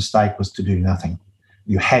biggest mistake was to do nothing.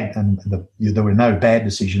 There were no bad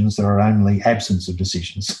decisions. There were only absence of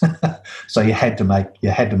decisions. So you had to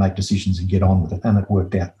make decisions and get on with it, and it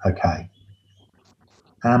worked out okay.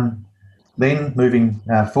 Then moving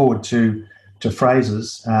forward to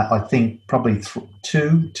Frasers, I think probably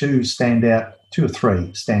two or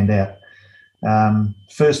three stand out.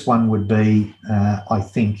 First one would be I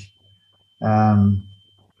think from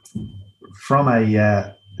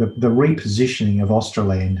the repositioning of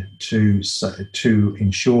Australand to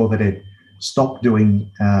ensure that it stopped doing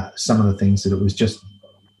some of the things that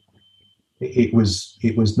it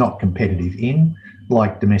was not competitive in,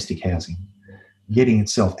 like domestic housing, getting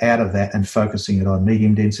itself out of that and focusing it on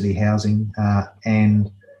medium density housing,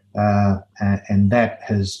 and that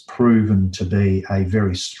has proven to be a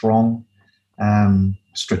very strong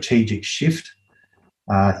strategic shift.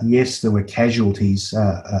 Yes, there were casualties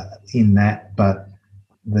in that, but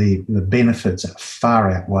the benefits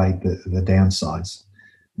far outweighed the downsides.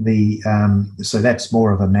 So that's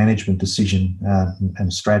more of a management decision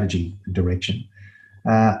and strategy direction.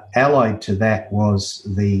 Allied to that was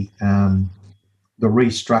the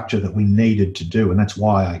restructure that we needed to do, and that's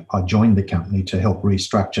why I joined the company, to help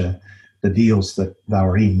restructure the deals that they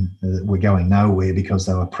were in that were going nowhere because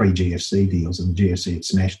they were pre-GFC deals, and the GFC had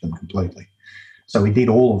smashed them completely. So we did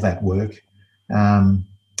all of that work,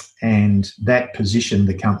 and that positioned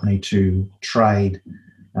the company to trade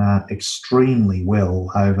extremely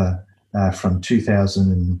well over from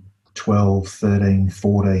 2012, 13,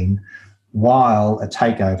 14, while a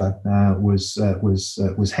takeover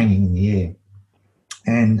was hanging in the air.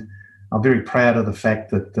 And I'm very proud of the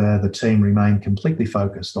fact that the team remained completely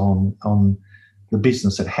focused on the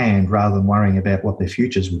business at hand rather than worrying about what their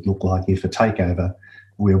futures would look like if a takeover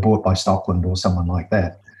we were bought by Stockland or someone like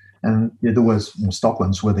that. And there was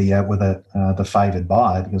Stocklands were the favoured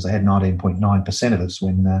buyer because they had 19.9% of us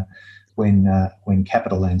when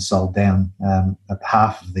Capital Land sold down at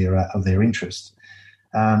half of their interest.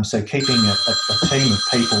 So keeping a team of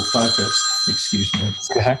people focused. Excuse me.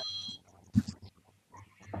 Okay.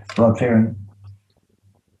 Right, Karen.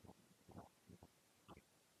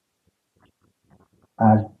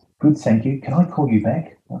 Good, thank you. Can I call you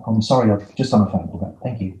back? I'm sorry, I'm just on the phone. Okay,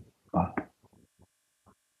 thank you. Bye.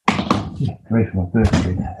 Yeah, great for my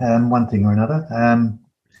birthday. One thing or another.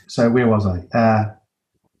 So where was I?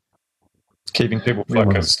 Keeping people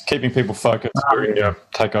focused during your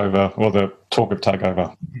takeover or the talk of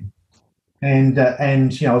takeover. And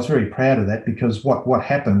I was very proud of that because what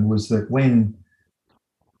happened was that when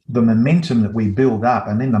the momentum that we build up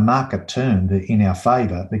and then the market turned in our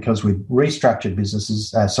favour because we restructured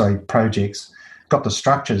projects, got the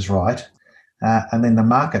structures right, and then the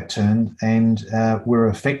market turned and we're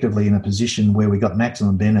effectively in a position where we got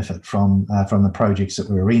maximum benefit from the projects that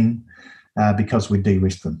we were in because we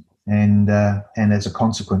de-risked them and as a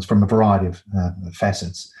consequence from a variety of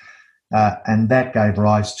facets. And that gave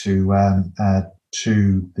rise to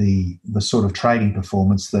the sort of trading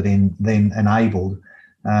performance that then enabled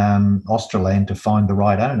Australand to find the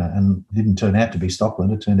right owner, and it didn't turn out to be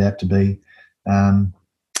Stockland. It turned out to be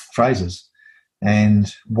Frasers.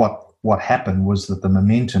 And what happened was that the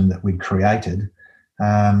momentum that we'd created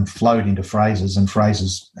flowed into Frasers, and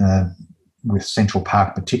Frasers with Central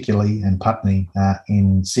Park particularly and Putney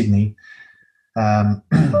in Sydney. The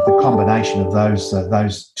combination of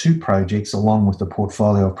those two projects, along with the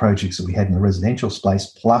portfolio of projects that we had in the residential space,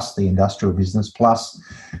 plus the industrial business, plus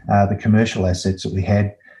the commercial assets that we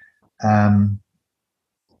had,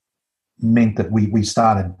 meant that we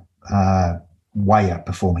started way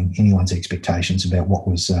outperforming anyone's expectations about what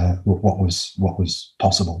was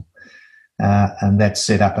possible. And that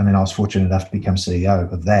set up, and then I was fortunate enough to become CEO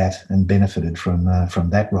of that and benefited from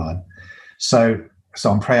that ride. So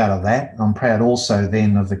I'm proud of that. I'm proud also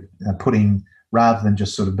then of the putting, rather than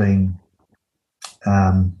just sort of being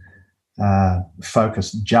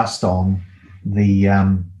focused just on the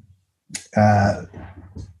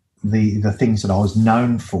things that I was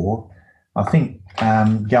known for. I think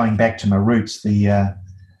going back to my roots, the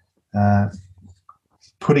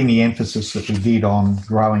putting the emphasis that we did on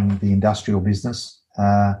growing the industrial business,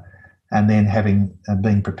 and then having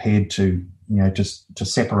been prepared to just to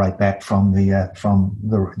separate that from the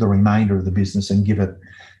remainder of the business and give it,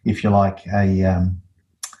 if you like, a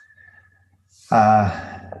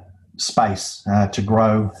space to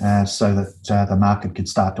grow, so that the market could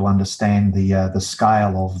start to understand the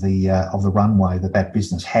scale of the runway that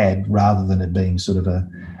business had, rather than it being sort of a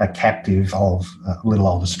captive of little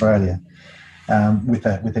old Australia, with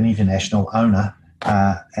an international owner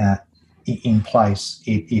in place.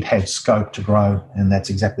 It had scope to grow, and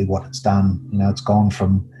that's exactly what it's done. It's gone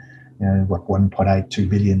from 1.82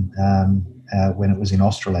 billion when it was in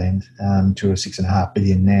Australand to a 6.5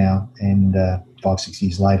 billion now, and 5-6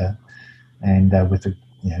 years later, and with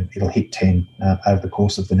it'll hit 10 over the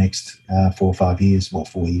course of the next 4 or 5 years, or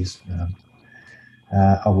 4 years.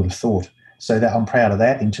 I would have thought. So that I'm proud of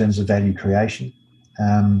that in terms of value creation.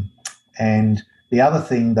 And the other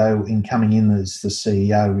thing, though, in coming in as the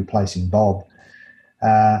CEO replacing Bob,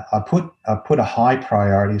 I put a high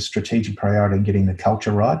priority, a strategic priority, in getting the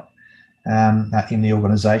culture right in the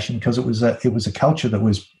organisation, because it was a culture that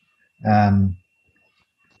was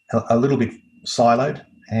a little bit siloed,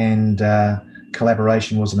 and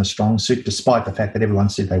collaboration wasn't a strong suit, despite the fact that everyone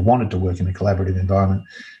said they wanted to work in a collaborative environment.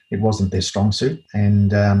 It wasn't their strong suit,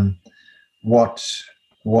 and what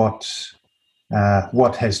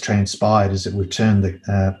has transpired is that we've turned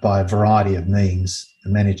by a variety of means,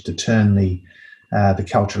 managed to turn the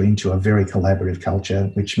culture into a very collaborative culture,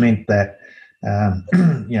 which meant that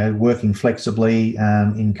working flexibly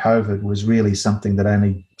in COVID was really something that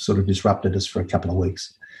only sort of disrupted us for a couple of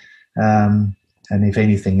weeks. And if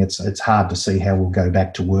anything, it's hard to see how we'll go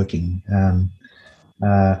back to working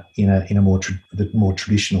in a more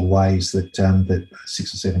traditional ways that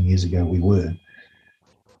 6 or 7 years ago we were.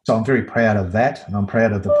 So I'm very proud of that, and I'm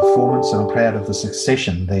proud of the performance, and I'm proud of the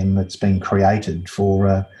succession then that's been created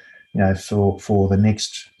for the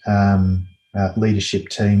next leadership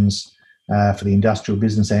teams for the industrial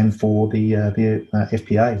business and for the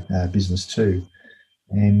FPA business too,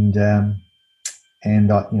 and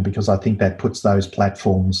because I think that puts those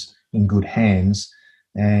platforms in good hands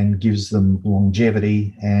and gives them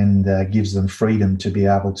longevity and gives them freedom to be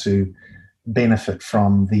able to benefit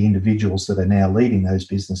from the individuals that are now leading those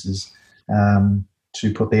businesses,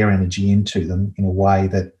 to put their energy into them in a way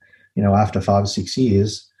that, after 5 or 6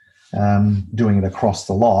 years, doing it across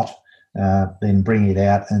the lot, then bringing it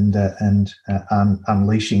out and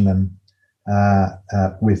unleashing them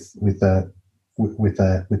with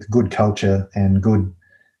good culture and good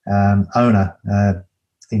owner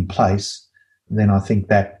in place, then I think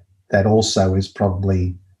that also is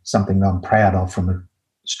probably something I'm proud of from a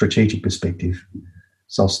strategic perspective.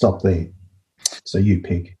 So I'll stop there. So you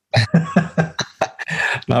pick.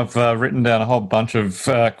 I've written down a whole bunch of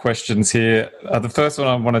questions here. The first one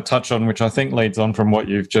I want to touch on, which I think leads on from what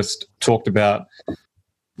you've just talked about.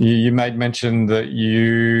 You made mention that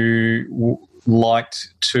you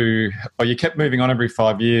liked to, or you kept moving on every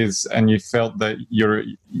 5 years, and you felt that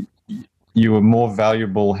you were more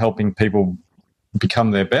valuable helping people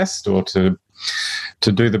become their best, or to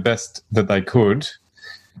do the best that they could.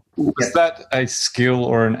 Was that a skill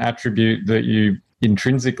or an attribute that you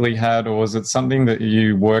intrinsically had, or was it something that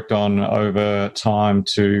you worked on over time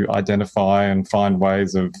to identify and find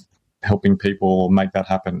ways of helping people make that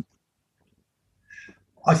happen?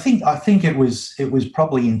 I think it was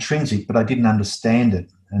probably intrinsic, but I didn't understand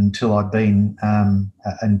it until I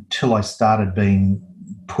started being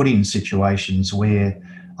put in situations where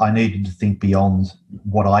I needed to think beyond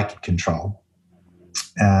what I could control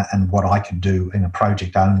and what I could do in a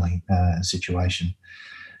project-only situation.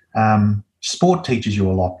 Sport teaches you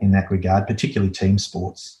a lot in that regard, particularly team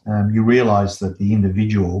sports. You realise that the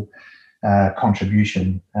individual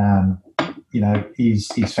contribution, is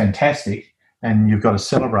fantastic, and you've got to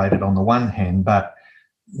celebrate it on the one hand, but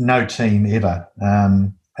no team ever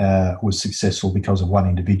was successful because of one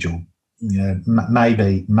individual.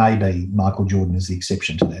 Maybe Michael Jordan is the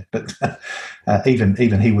exception to that, but even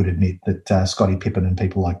he would admit that Scottie Pippen and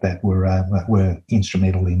people like that were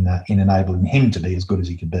instrumental in enabling him to be as good as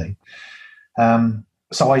he could be.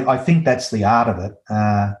 So I think that's the art of it.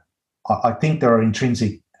 I think there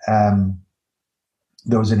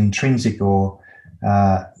was an intrinsic or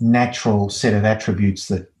natural set of attributes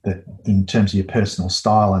that in terms of your personal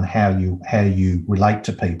style and how you relate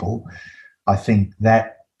to people. I think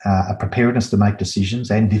that a preparedness to make decisions,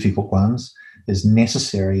 and difficult ones, is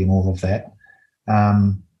necessary in all of that.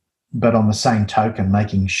 But on the same token,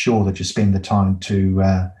 making sure that you spend the time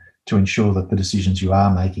to ensure that the decisions you are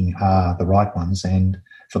making are the right ones and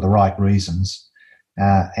for the right reasons,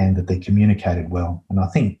 and that they're communicated well. And I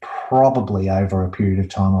think probably over a period of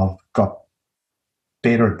time I've got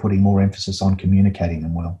better at putting more emphasis on communicating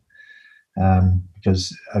them well,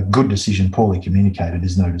 because a good decision poorly communicated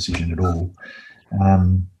is no decision at all.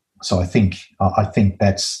 So I think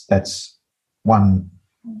that's one.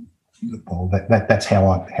 Well, that's how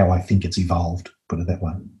I think it's evolved. Put it that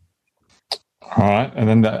way. All right, and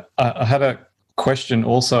then I had a question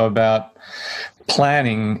also about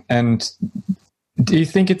planning. And do you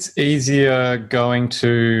think it's easier going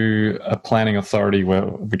to a planning authority,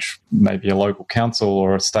 which may be a local council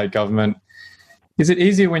or a state government? Is it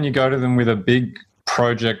easier when you go to them with a big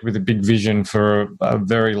project, with a big vision for a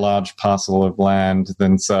very large parcel of land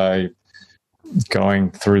than, say, going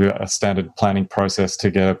through a standard planning process to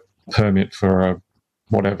get a permit for a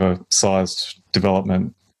whatever sized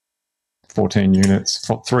development, 14 units,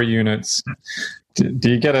 3 units? Do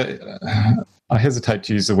you get I hesitate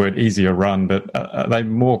to use the word easier run, but are they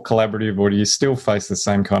more collaborative, or do you still face the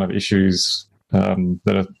same kind of issues that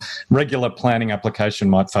a regular planning application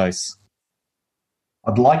might face?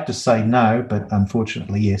 I'd like to say no, but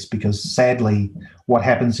unfortunately yes, because sadly what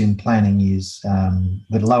happens in planning is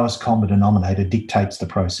the lowest common denominator dictates the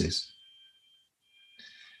process.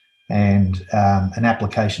 And an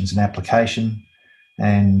application's an application.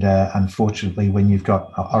 And unfortunately, when you've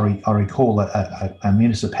got, I recall a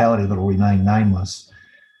municipality that will remain nameless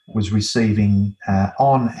was receiving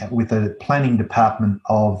with a planning department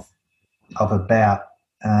of about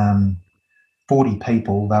 40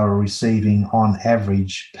 people, they were receiving on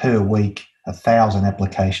average per week 1,000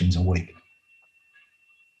 applications a week.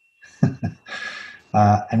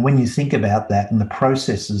 And when you think about that and the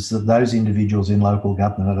processes that those individuals in local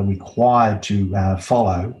government are required to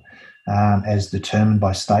follow, as determined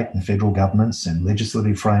by state and federal governments and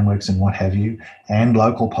legislative frameworks and what have you, and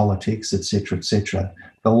local politics, etc.,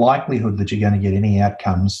 the likelihood that you're going to get any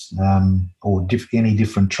outcomes or any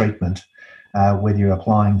different treatment, whether you're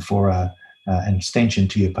applying for an extension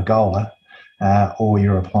to your pergola or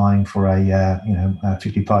you're applying for a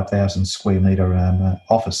 55,000 square metre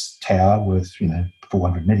office tower worth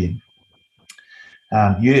 400 million.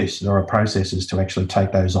 Yes, there are processes to actually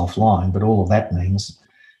take those offline, but all of that means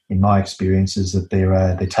in my experience, is that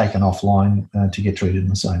they're taken offline to get treated in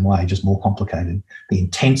the same way, just more complicated. The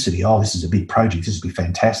intensity, this is a big project, this would be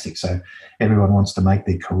fantastic. So everyone wants to make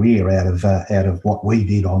their career out of what we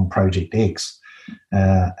did on Project X.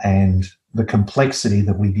 And the complexity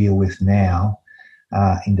that we deal with now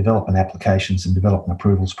in development applications and development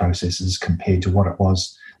approvals processes compared to what it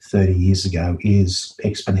was 30 years ago is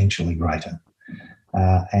exponentially greater.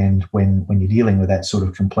 And when you're dealing with that sort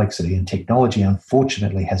of complexity, and technology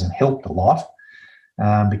unfortunately hasn't helped a lot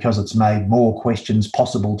because it's made more questions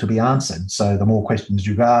possible to be answered. So the more questions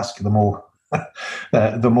you ask, the more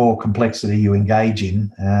complexity you engage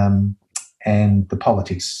in, and the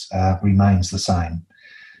politics remains the same,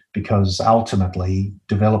 because ultimately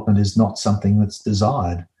development is not something that's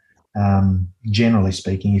desired. Generally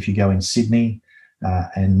speaking, if you go in Sydney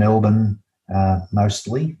and Melbourne,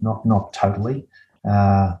 mostly, not totally,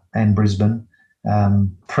 and Brisbane,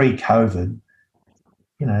 pre-COVID,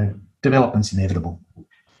 development's inevitable.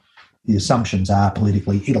 The assumptions are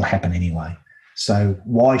politically it'll happen anyway. So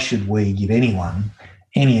why should we give anyone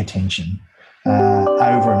any attention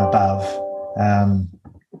over and above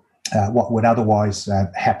what would otherwise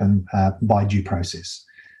happen by due process?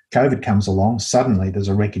 COVID comes along, suddenly there's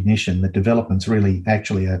a recognition that development's really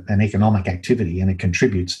actually an economic activity and it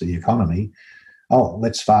contributes to the economy. Oh,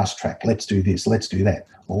 let's fast track, let's do this, let's do that.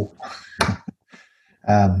 Well,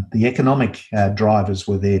 the economic drivers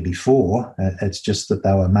were there before. It's just that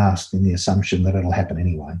they were masked in the assumption that it'll happen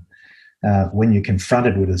anyway. When you're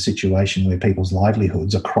confronted with a situation where people's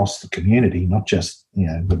livelihoods across the community, not just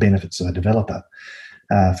the benefits of a developer,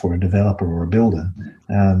 for a developer or a builder,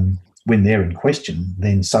 when they're in question,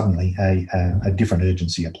 then suddenly a different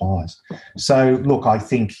urgency applies. So, look, I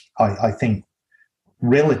think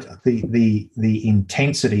the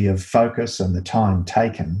intensity of focus and the time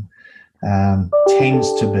taken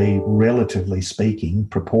tends to be, relatively speaking,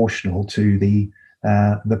 proportional to the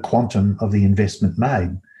quantum of the investment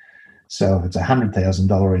made. So if it's a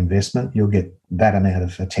 $100,000 investment, you'll get that amount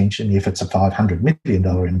of attention. If it's a $500 million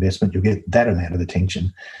investment, you'll get that amount of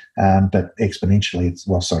attention. But exponentially,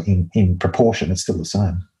 in proportion, it's still the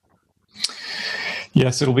same.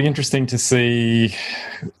 Yes, it'll be interesting to see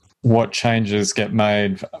what changes get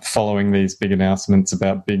made following these big announcements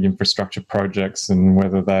about big infrastructure projects, and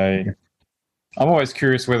whether I'm always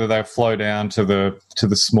curious whether they flow down to the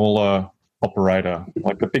smaller operator.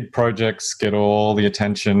 Like the big projects get all the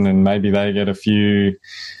attention and maybe they get a few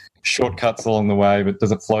shortcuts along the way, but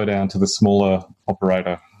does it flow down to the smaller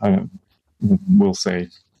operator? We'll see.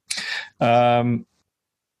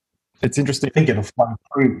 It's interesting. I think it'll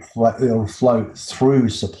flow through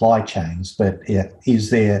supply chains, but is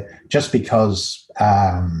there, just because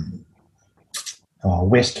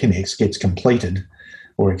WestConnex gets completed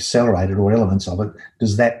or accelerated, or elements of it,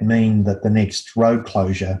 does that mean that the next road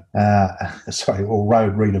closure, or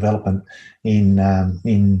road redevelopment in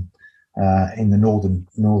the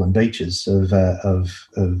northern beaches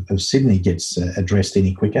of Sydney gets addressed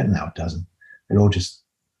any quicker? No, it doesn't. It all just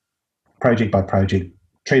project by project,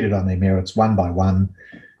 treated on their merits, one by one,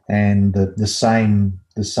 and the same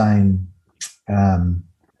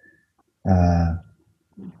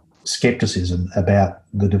scepticism about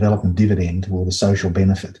the development dividend or the social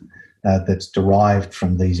benefit that's derived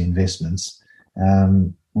from these investments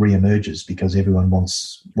re-emerges, because everyone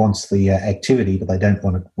wants the activity, but they don't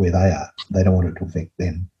want it where they are. They don't want it to affect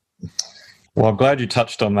them. Well, I'm glad you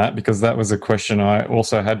touched on that, because that was a question I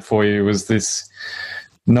also had for you, was this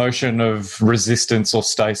notion of resistance or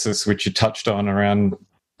stasis, which you touched on, around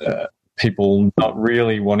people not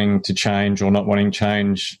really wanting to change or not wanting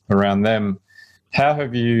change around them. How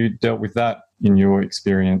have you dealt with that in your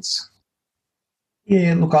experience?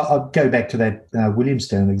 Yeah, look, I'll go back to that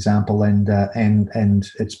Williamstown example, and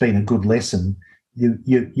it's been a good lesson.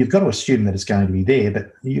 You've got to assume that it's going to be there,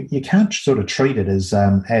 but you can't sort of treat it as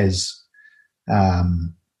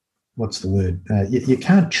what's the word? You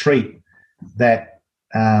can't treat that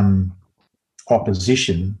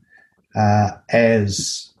opposition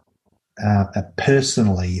as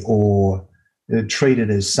personally, or treat it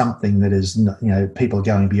as something that is, people are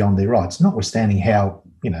going beyond their rights, notwithstanding how,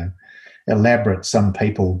 elaborate some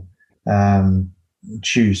people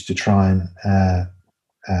choose to try and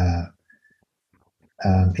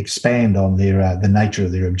expand on the nature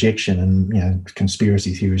of their objection, and,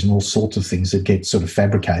 conspiracy theories and all sorts of things that get sort of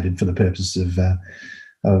fabricated for the purpose of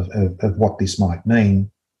what this might mean.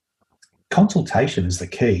 Consultation is the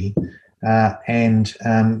key, and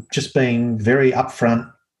just being very upfront,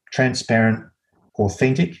 transparent,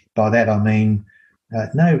 authentic. By that I mean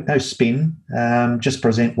no spin. Just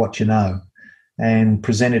present what you know, and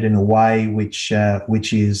present it in a way which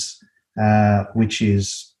is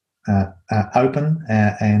open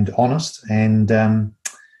and honest, and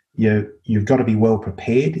you've got to be well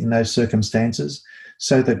prepared in those circumstances,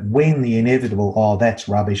 so that when the inevitable, oh, that's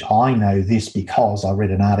rubbish, I know this because I read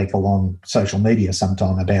an article on social media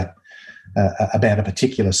sometime about a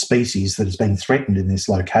particular species that has been threatened in this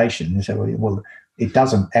location. You say, well, it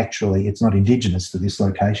doesn't actually, it's not indigenous to this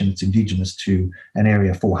location, it's indigenous to an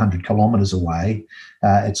area 400 kilometres away.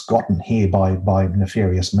 It's gotten here by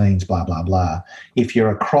nefarious means, blah, blah, blah. If you're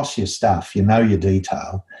across your stuff, you know your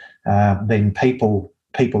detail, then people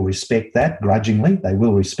respect that grudgingly. They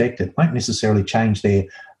will respect it. Won't necessarily change their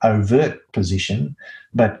overt position,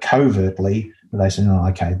 but covertly they say, "Oh,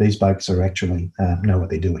 okay, these blokes are actually know what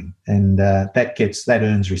they're doing," and that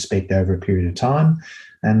earns respect over a period of time.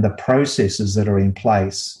 And the processes that are in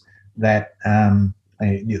place, that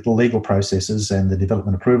the legal processes and the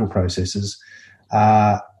development approval processes,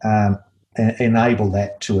 enable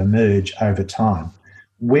that to emerge over time.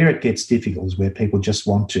 Where it gets difficult is where people just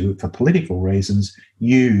want to, for political reasons,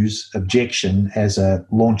 use objection as a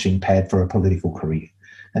launching pad for a political career.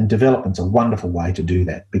 And development's a wonderful way to do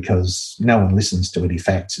that, because no one listens to any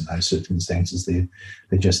facts in those circumstances.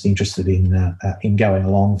 They're just interested in going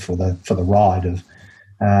along for the ride of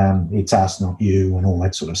it's us, not you, and all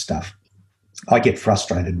that sort of stuff. I get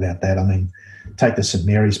frustrated about that. I mean, take the St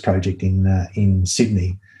Mary's project in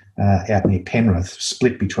Sydney. Out near Penrith,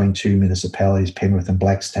 split between two municipalities, Penrith and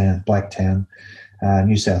Blacktown,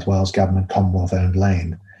 New South Wales government, Commonwealth-owned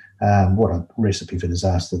land. What a recipe for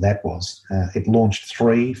disaster that was. It launched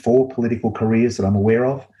 4 political careers that I'm aware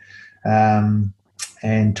of,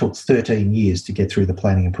 and took 13 years to get through the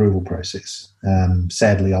planning approval process.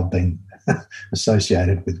 Sadly, I've been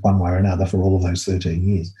associated with one way or another for all of those 13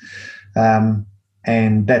 years.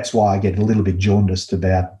 And that's why I get a little bit jaundiced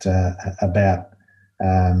about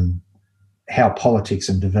how politics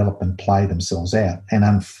and development play themselves out. And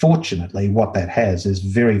unfortunately, what that has is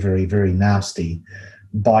very, very, very nasty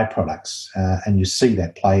byproducts. And you see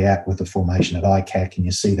that play out with the formation of ICAC, and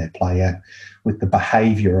you see that play out with the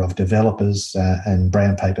behaviour of developers and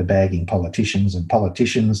brown paper bagging politicians, and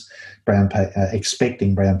politicians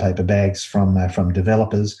expecting brown paper bags from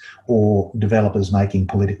developers, or developers making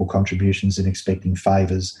political contributions and expecting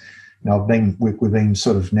favours. You know, we've been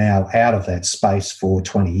sort of now out of that space for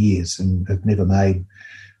 20 years and have never made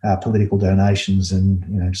political donations.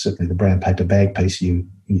 And certainly the brown paper bag piece,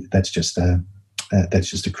 that's just a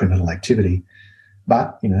criminal activity.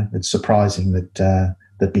 But it's surprising that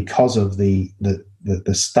because of the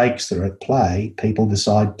stakes that are at play, people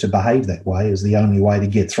decide to behave that way as the only way to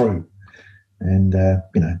get through. And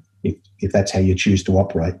if that's how you choose to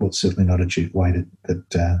operate, well, it's certainly not a way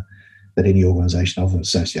that any organisation I've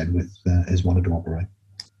associated with has wanted to operate.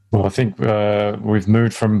 Well, I think we've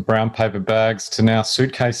moved from brown paper bags to now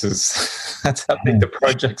suitcases. That's how big the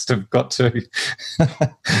projects have got to.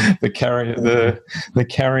 The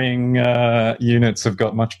carrying units have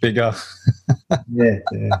got much bigger. Yeah.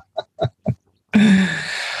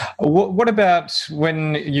 What about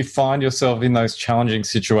when you find yourself in those challenging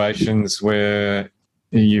situations where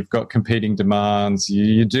you've got competing demands,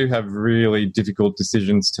 you do have really difficult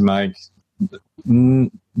decisions to make?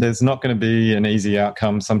 There's not going to be an easy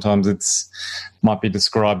outcome. Sometimes might be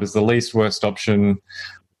described as the least worst option,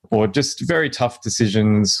 or just very tough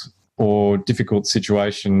decisions or difficult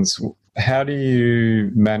situations. How do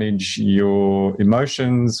you manage your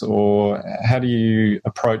emotions, or how do you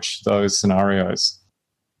approach those scenarios?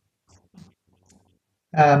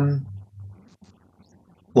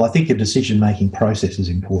 Well, I think your decision-making process is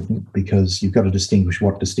important, because you've got to distinguish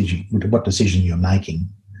what decision you're making.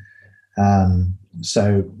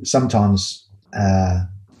 So sometimes a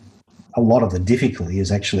lot of the difficulty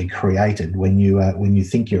is actually created when you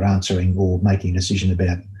think you're answering or making a decision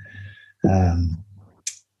about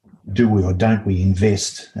do we or don't we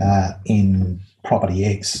invest in property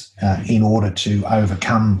X in order to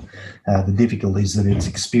overcome the difficulties that it's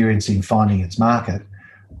experiencing finding its market.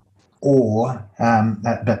 Or,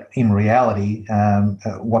 but in reality,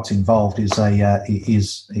 what's involved is a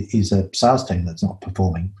sales team that's not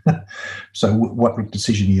performing. So, what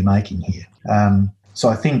decision are you making here? So,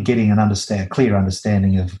 I think getting a clear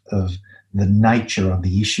understanding of the nature of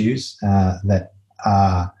the issues that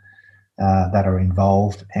are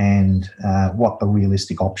involved, and what the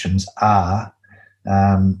realistic options are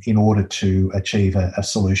in order to achieve a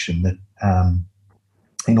solution.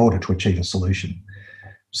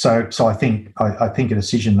 So I think a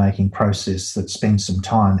decision-making process that spends some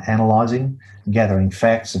time analysing, gathering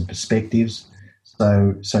facts and perspectives.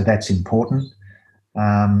 So that's important.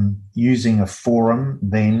 Using a forum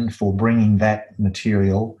then for bringing that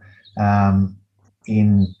material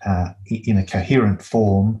in a coherent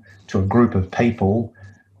form to a group of people.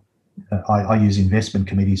 I use investment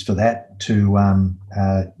committees for that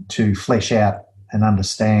to flesh out and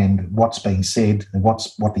understand what's being said and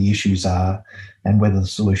what the issues are and whether the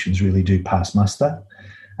solutions really do pass muster,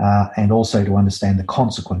 and also to understand the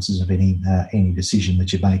consequences of any decision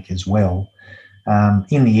that you make as well.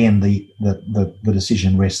 In the end, the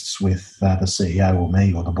decision rests with the CEO or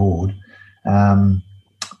me or the board,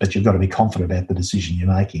 but you've got to be confident about the decision you're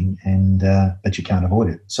making, but you can't avoid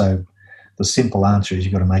it. So the simple answer is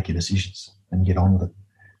you've got to make your decisions and get on with it.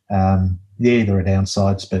 There are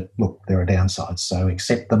downsides, but look, there are downsides. So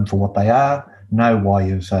accept them for what they are. Know why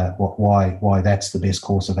why that's the best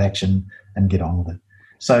course of action, and get on with it.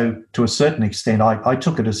 So to a certain extent, I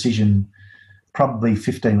took a decision probably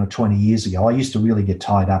 15 or 20 years ago. I used to really get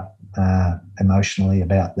tied up emotionally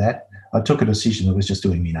about that. I took a decision that was just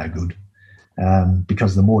doing me no good,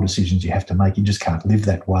 because the more decisions you have to make, you just can't live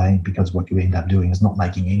that way, because what you end up doing is not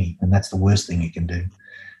making any, and that's the worst thing you can do.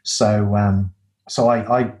 So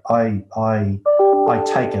I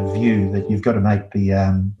take a view that you've got to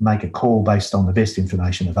make a call based on the best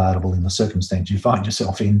information available in the circumstance you find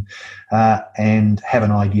yourself in, and have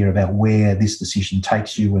an idea about where this decision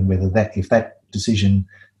takes you, and whether if that decision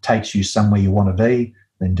takes you somewhere you want to be,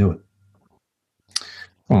 then do it.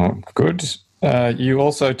 Oh, good. You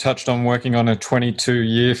also touched on working on a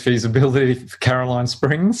 22-year feasibility for Caroline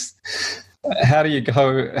Springs. How do you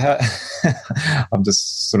go? I'm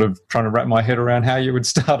just sort of trying to wrap my head around how you would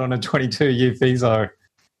start on a 22-year feaso.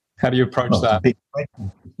 How do you approach that? You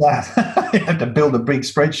have to build a big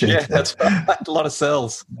spreadsheet. Yeah, that's right. A lot of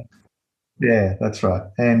cells. Yeah, that's right.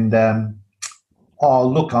 And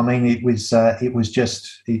look, I mean, it's a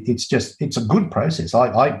good process.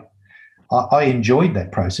 I enjoyed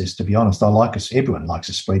that process, to be honest. Everyone likes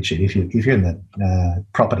a spreadsheet. If you're in the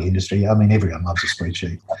property industry, I mean, everyone loves a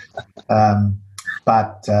spreadsheet.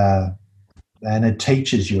 And it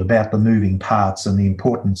teaches you about the moving parts and the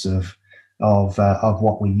importance of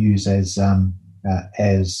what we use as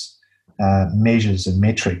measures and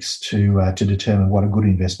metrics to determine what a good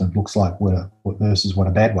investment looks like versus what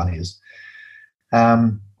a bad one is.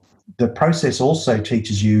 The process also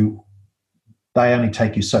teaches you they only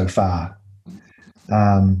take you so far.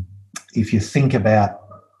 If you think about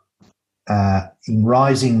in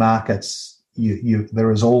rising markets,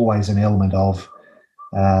 there is always an element of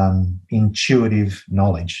intuitive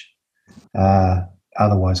knowledge,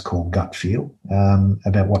 otherwise called gut feel,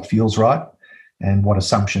 about what feels right and what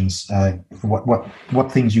assumptions,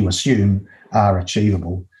 what things you assume are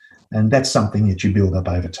achievable. And that's something that you build up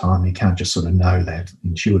over time. You can't just sort of know that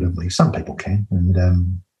intuitively. Some people can,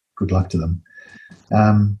 and good luck to them.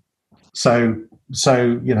 So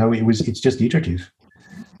it's just iterative.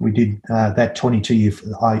 We did that 22-year.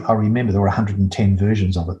 I remember there were 110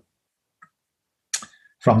 versions of it.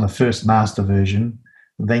 From the first master version,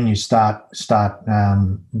 then you start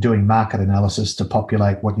doing market analysis to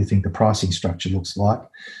populate what you think the pricing structure looks like.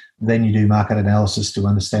 Then you do market analysis to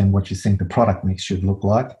understand what you think the product mix should look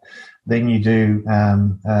like. Then you do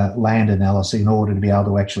land analysis in order to be able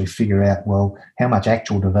to actually figure out, well, how much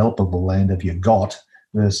actual developable land have you got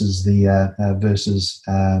versus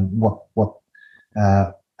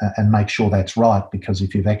and make sure that's right, because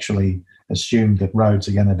if you've actually assumed that roads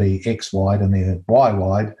are going to be X wide and they're Y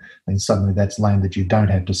wide, then suddenly that's land that you don't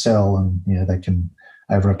have to sell, and they can,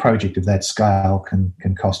 over a project of that scale, can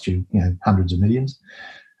cost you hundreds of millions.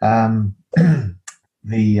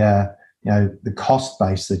 The cost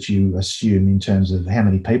base that you assume in terms of how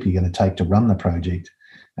many people you're going to take to run the project,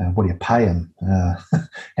 what do you pay them,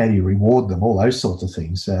 how do you reward them, all those sorts of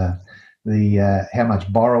things. How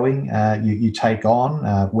much borrowing you take on,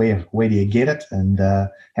 where do you get it, and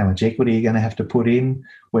how much equity you're going to have to put in,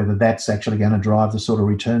 whether that's actually going to drive the sort of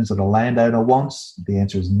returns that a landowner wants. The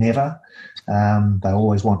answer is never. They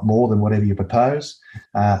always want more than whatever you propose.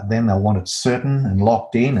 Then they'll want it certain and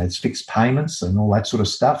locked in. It's fixed payments and all that sort of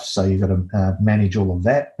stuff. So you've got to manage all of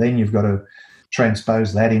that. Then you've got to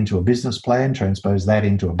transpose that into a business plan, transpose that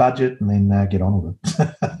into a budget, and then get on with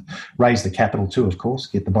it. Raise the capital too, of course,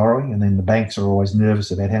 get the borrowing, and then the banks are always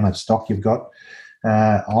nervous about how much stock you've got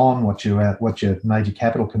on, what your major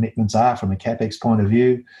capital commitments are from a CapEx point of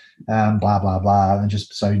view, blah, blah, blah, and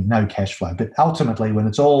just so no cash flow. But ultimately, when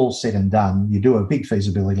it's all said and done, you do a big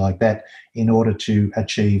feasibility like that in order to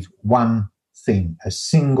achieve one thing, a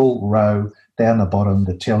single row down the bottom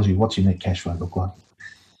that tells you what's your net cash flow look like.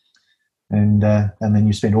 And then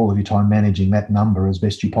you spend all of your time managing that number as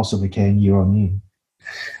best you possibly can year on year.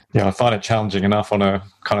 Yeah, I find it challenging enough on a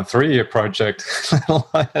kind of 3-year project,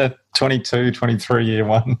 like a 22, 23-year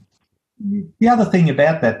one. The other thing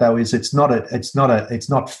about that, though, is it's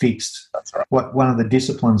not fixed. That's right. One of the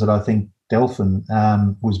disciplines that I think Delphin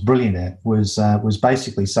was brilliant at was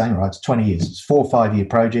basically saying, right, it's 20 years, it's 4 or 5 year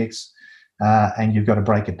projects, and you've got to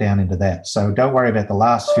break it down into that. So don't worry about the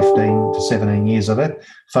last 15 to 17 years of it.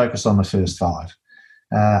 Focus on the first 5,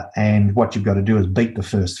 and what you've got to do is beat the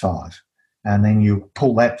first 5. And then you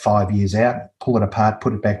pull that 5 years out, pull it apart,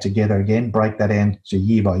 put it back together again, break that down to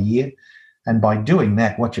year by year. And by doing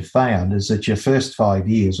that, what you found is that your first 5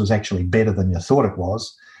 years was actually better than you thought it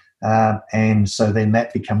was. And so then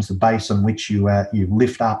that becomes the base on which you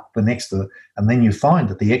lift up the next. And then you find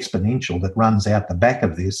that the exponential that runs out the back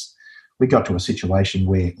of this, we got to a situation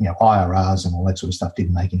where, IRRs and all that sort of stuff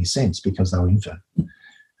didn't make any sense because they were infinite.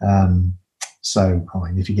 So, I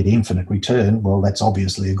mean, if you get infinite return, well, that's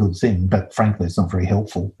obviously a good thing, but frankly, it's not very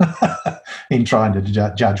helpful in trying to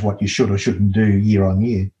judge what you should or shouldn't do year on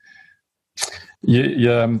year.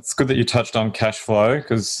 Yeah, it's good that you touched on cash flow,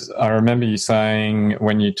 because I remember you saying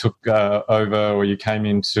when you took over, or you came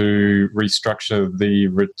in to restructure the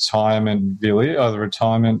retirement village or the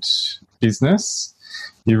retirement business,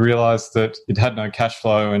 you realised that it had no cash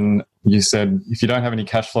flow, and you said, if you don't have any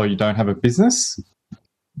cash flow, you don't have a business.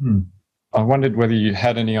 I wondered whether you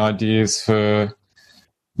had any ideas for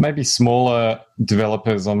maybe smaller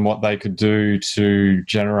developers on what they could do to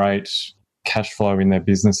generate cash flow in their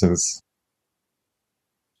businesses.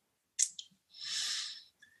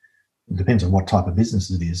 It depends on what type of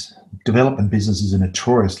business it is. Development businesses are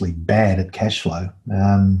notoriously bad at cash flow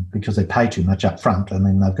because they pay too much up front, and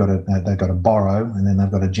then they've got to borrow, and then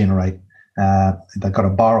they've got to generate. They've got to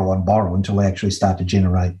borrow until they actually start to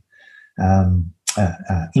generate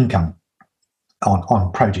income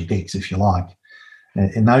on project X, if you like.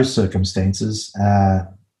 In those circumstances,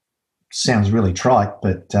 sounds really trite,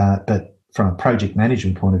 but from a project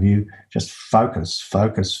management point of view, just focus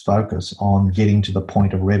on getting to the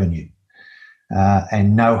point of revenue.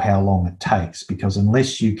 And know how long it takes, because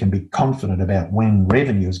unless you can be confident about when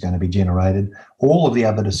revenue is going to be generated, all of the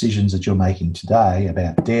other decisions that you're making today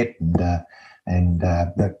about debt and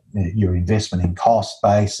your investment in cost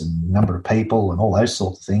base and number of people and all those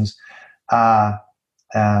sorts of things are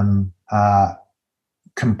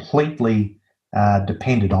completely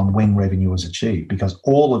dependent on when revenue is achieved, because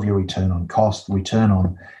all of your return on cost, return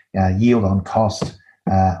on yield on cost,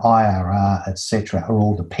 IRR, etc., are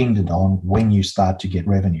all dependent on when you start to get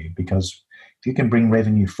revenue. Because if you can bring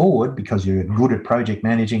revenue forward because you're good at project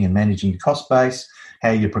managing and managing your cost base, how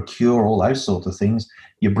you procure, all those sorts of things,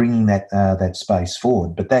 you're bringing that space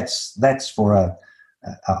forward. But that's for a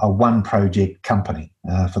one project company,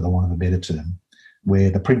 for the want of a better term, where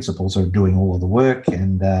the principals are doing all of the work,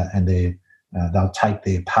 and they'll take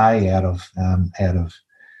their pay out of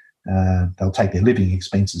they'll take their living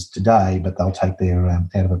expenses today, but they'll take their out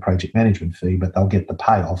of a project management fee, but they'll get the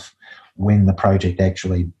payoff when the project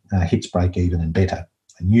actually hits break even and better.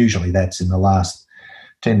 And usually that's in the last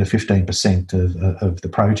 10 to 15% of the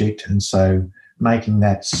project. And so making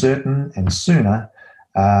that certain and sooner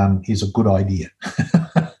is a good idea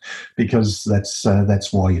because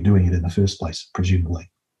that's why you're doing it in the first place,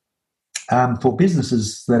 presumably. For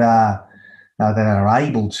businesses that are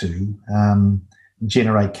able to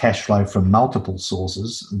generate cash flow from multiple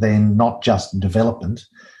sources, then not just development,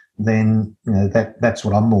 then that's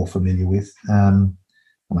what I'm more familiar with. I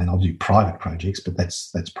mean, I'll do private projects, but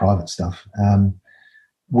that's private stuff.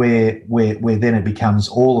 Where then it becomes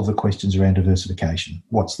all of the questions around diversification.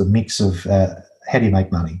 What's the mix of how do you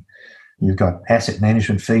make money? You've got asset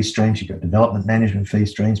management fee streams, you've got development management fee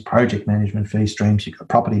streams, project management fee streams, you've got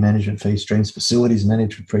property management fee streams, facilities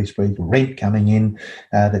management fee streams, rent coming in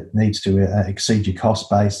that needs to exceed your cost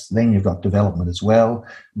base. Then you've got development as well.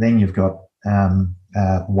 Then you've got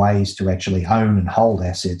ways to actually own and hold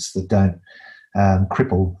assets that don't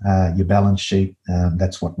cripple your balance sheet.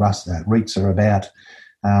 That's what REITs are about.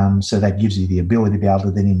 So that gives you the ability to be able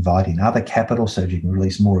to then invite in other capital so that you can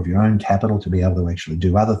release more of your own capital to be able to actually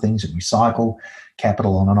do other things and recycle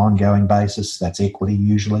capital on an ongoing basis. That's equity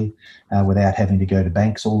usually, without having to go to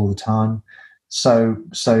banks all of the time. So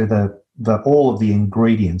all of the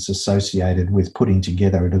ingredients associated with putting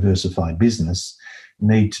together a diversified business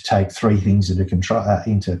need to take three things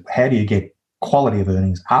into how do you get quality of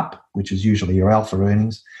earnings up, which is usually your alpha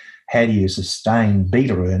earnings. How do you sustain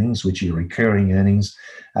beta earnings, which are your recurring earnings?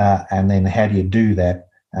 And then how do you do that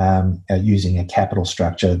using a capital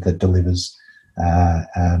structure that delivers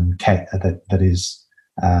that is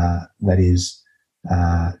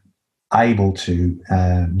able to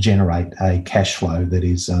generate a cash flow that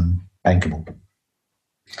is bankable.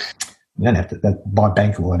 You don't have to, by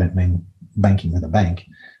bankable, I don't mean banking with a bank.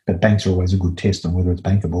 But banks are always a good test on whether it's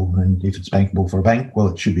bankable. And if it's bankable for a bank, well,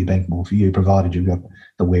 it should be bankable for you, provided you've got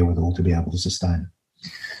the wherewithal to be able to sustain it.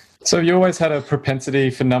 So have you always had a propensity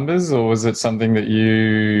for numbers, or was it something that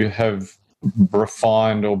you have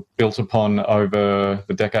refined or built upon over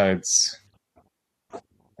the decades?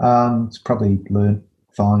 It's probably learned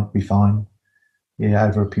refined,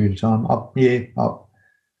 over a period of time. I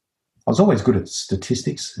was always good at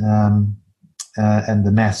statistics and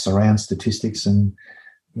the maths around statistics, and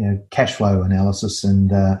cash flow analysis and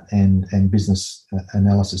business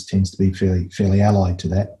analysis tends to be fairly allied to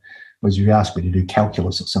that. Whereas if you ask me to do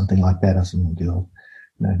calculus or something like that, I said,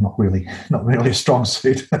 not really a strong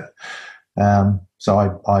suit. So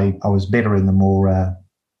I was better in the more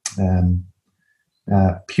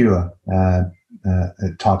pure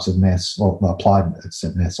types of maths, or applied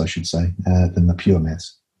maths, I should say, than the pure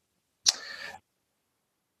maths.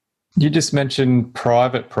 You just mentioned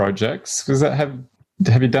private projects.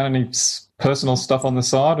 Have you done any personal stuff on the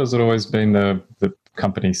side, or has it always been the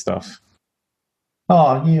company stuff?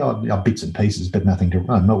 Oh, yeah, bits and pieces, but nothing to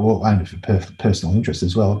run. Well, only for personal interest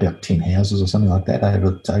as well. About 10 houses or something like that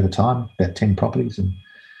over time. About 10 properties,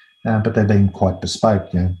 but they've been quite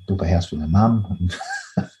bespoke. Built a house for my mum,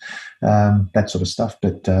 and that sort of stuff.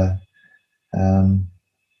 But I've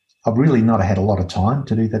really not had a lot of time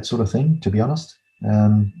to do that sort of thing, to be honest.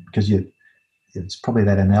 Because it's probably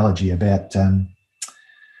that analogy about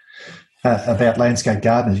landscape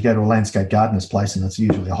gardeners. You go to a landscape gardener's place, and it's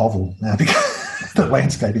usually a hovel. Because the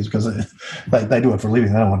landscape is because they do it for a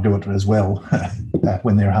living. They don't want to do it as well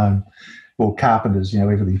when they're home. Or carpenters,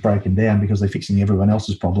 everything's broken down because they're fixing everyone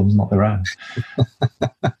else's problems, not their own.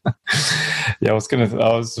 Yeah, I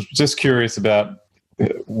was just curious about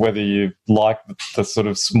whether you like the sort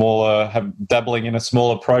of dabbling in a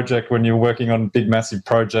smaller project when you're working on big, massive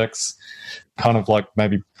projects, kind of like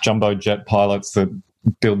maybe jumbo jet pilots that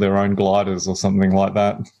build their own gliders or something like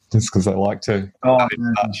that, just because they like to. Oh,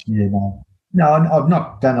 no, I've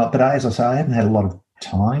not done it, but as I say, I haven't had a lot of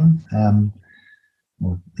time.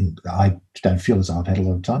 I don't feel as though I've had a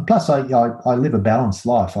lot of time. Plus, I live a balanced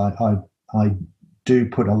life. I do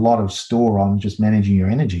put a lot of store on just managing your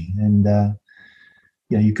energy, and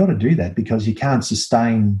you've got to do that because you can't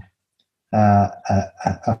sustain a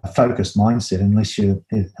focused mindset unless you're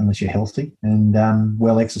healthy and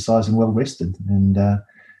well exercised and well rested, and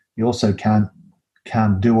you also can't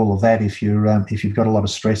do all of that if you've got a lot of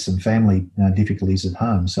stress and family difficulties at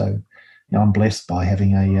home. So, I'm blessed by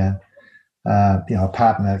having a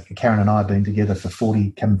partner. Karen and I have been together for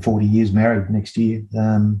 40 years, married next year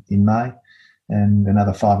in May, and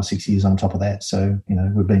another 5 or 6 years on top of that. So,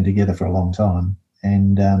 we've been together for a long time,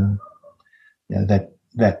 and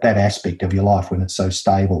that aspect of your life when it's so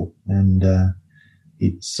stable and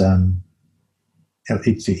it's a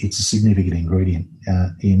significant ingredient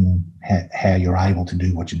in how you're able to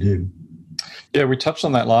do what you do. Yeah, we touched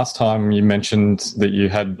on that last time. You mentioned that you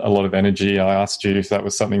had a lot of energy. I asked you if that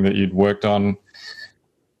was something that you'd worked on.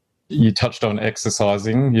 You touched on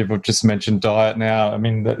exercising. You've just mentioned diet now. I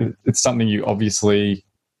mean, it's something you obviously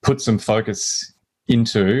put some focus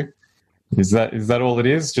into. Is that all it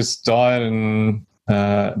is? Just diet and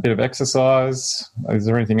a bit of exercise? Is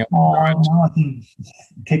there anything else? I think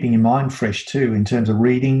keeping your mind fresh too, in terms of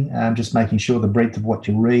reading, just making sure the breadth of what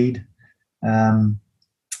you read, and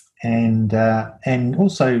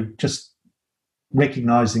also just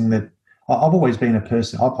recognising that I've always been a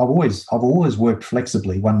person. I've always worked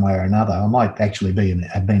flexibly one way or another. I might actually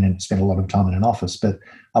spent a lot of time in an office, but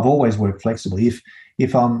I've always worked flexibly.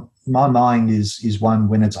 If my mind is one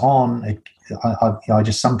when it's on, I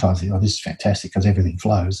just sometimes think, this is fantastic because everything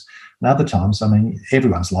flows. And other times,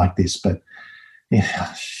 everyone's like this, but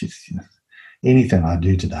anything I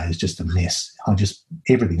do today is just a mess.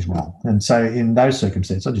 Everything's wrong. And so in those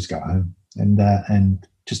circumstances, I just go home and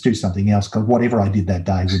just do something else, because whatever I did that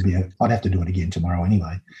day I'd have to do it again tomorrow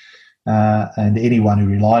anyway. And anyone who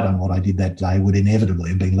relied on what I did that day would inevitably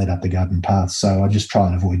have been led up the garden path. So I just try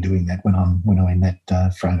and avoid doing that when I'm in that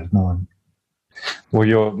frame of mind. Well,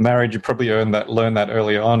 you're married. You probably learned that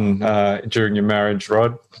early on during your marriage,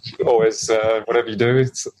 Rod. Always, whatever you do,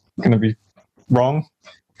 it's going to be wrong.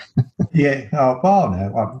 Yeah. Oh, well,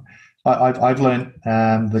 no. I've learned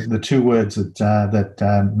the two words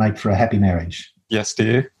that make for a happy marriage. Yes,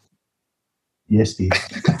 dear. Yes, dear.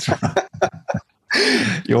 That's right.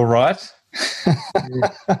 You're right.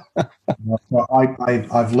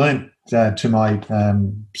 I've learned to my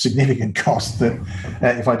significant cost that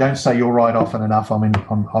if I don't say you're right often enough, I'm in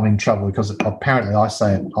trouble, because apparently I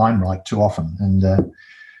say it, I'm right too often, and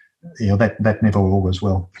that never augurs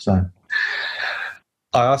well. So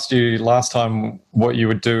I asked you last time what you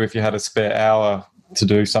would do if you had a spare hour to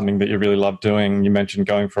do something that you really love doing. You mentioned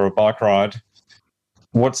going for a bike ride.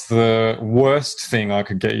 What's the worst thing I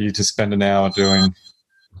could get you to spend an hour doing?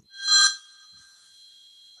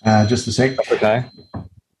 Just a sec. Okay.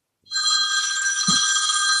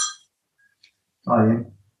 Oh,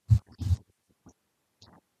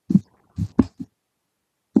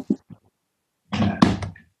 yeah.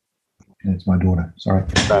 That's my daughter. Sorry.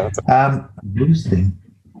 Worst thing.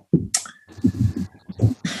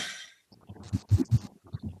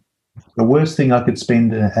 The worst thing I could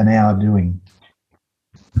spend an hour doing.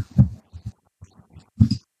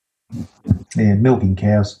 Yeah, milking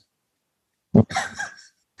cows.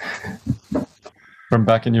 From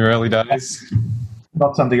back in your early days?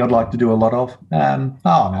 Not something I'd like to do a lot of. No,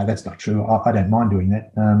 that's not true. I don't mind doing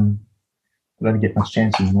that. I don't get much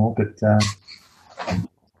chance anymore. But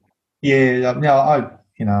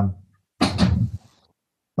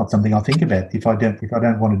not something I think about. If I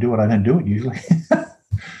don't want to do it, I don't do it usually.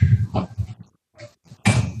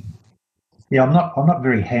 Yeah, I'm not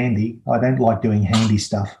very handy. I don't like doing handy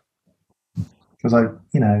stuff because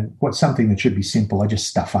what's something that should be simple, I just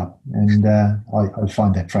stuff up, and I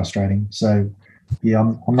find that frustrating. So, yeah,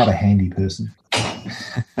 I'm not a handy person.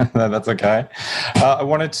 No, that's okay. I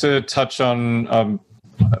wanted to touch on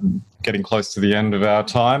getting close to the end of our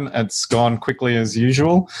time. It's gone quickly as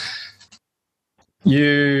usual.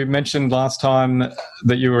 You mentioned last time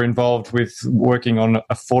that you were involved with working on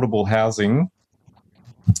affordable housing.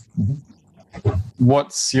 Mm-hmm.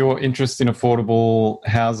 What's your interest in affordable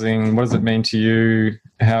housing? What does it mean to you?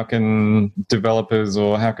 How can developers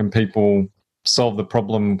or how can people solve the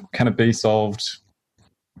problem? Can it be solved?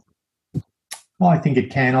 Well, I think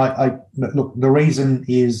it can. Look, the reason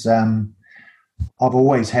is I've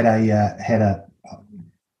always had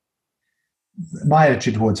my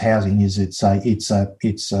attitude towards housing is it's a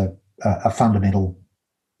fundamental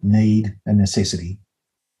need, a necessity.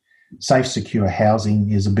 Safe, secure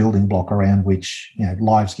housing is a building block around which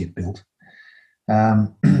lives get built.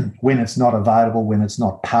 When it's not available, when it's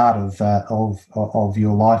not part of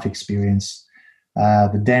your life experience,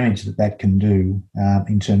 the damage that can do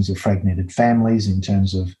in terms of fragmented families, in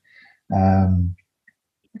terms of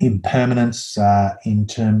impermanence, in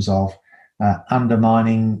terms of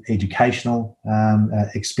undermining educational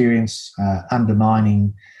experience,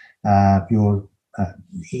 undermining your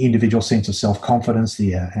individual sense of self-confidence,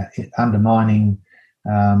 the undermining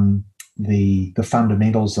the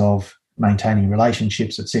fundamentals of maintaining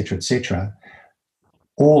relationships, etc., etc.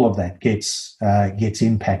 All of that gets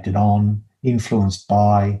impacted on, influenced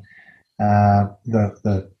by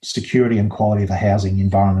the security and quality of the housing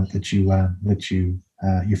environment that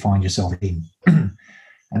you find yourself in.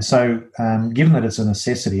 And so, given that it's a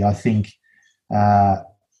necessity, I think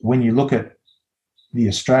when you look at the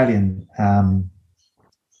Australian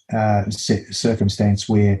circumstance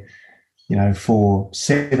where, for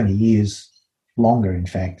 70 years, longer in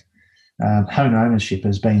fact, home ownership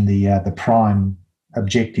has been the prime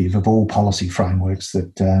objective of all policy frameworks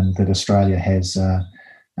that Australia has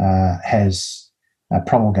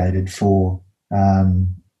promulgated for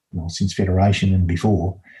since Federation and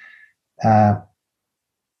before.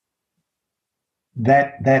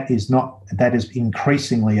 That is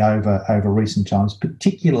increasingly over recent times,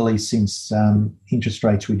 particularly since interest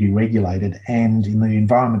rates were deregulated, and in the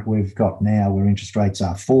environment we've got now where interest rates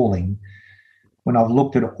are falling. When I've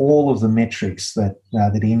looked at all of the metrics that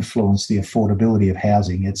influence the affordability of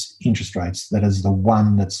housing, it's interest rates that is the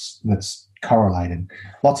one that's correlated.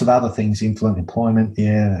 Lots of other things influence employment,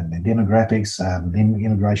 and demographics,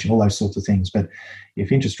 immigration, all those sorts of things. But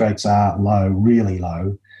if interest rates are low, really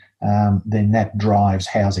low, then that drives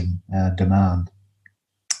housing demand.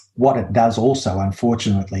 What it does also,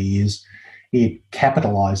 unfortunately, is it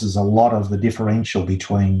capitalises a lot of the differential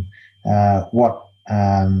between what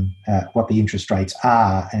the interest rates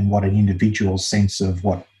are and what an individual's sense of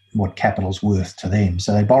what capital's worth to them.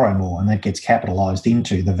 So they borrow more, and that gets capitalised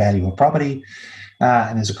into the value of property,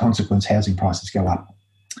 and as a consequence, housing prices go up.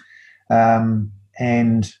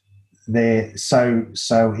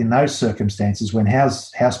 So in those circumstances, when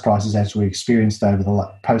house prices, as we experienced over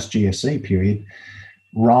the post-GFC period,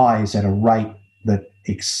 rise at a rate that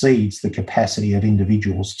exceeds the capacity of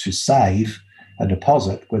individuals to save a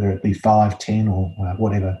deposit, whether it be 5, 10 or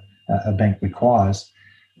whatever a bank requires,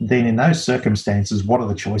 then in those circumstances, what are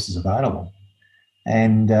the choices available?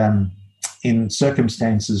 And in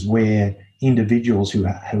circumstances where individuals who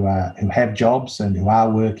have jobs and who are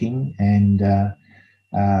working and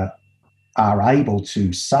are able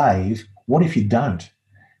to save, what if you don't?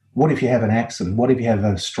 What if you have an accident? What if you have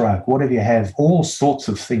a stroke? What if you have all sorts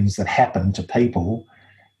of things that happen to people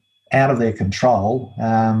out of their control?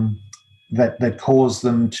 that cause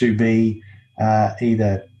them to be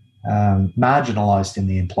either marginalised in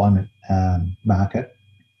the employment market,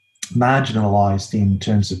 marginalised in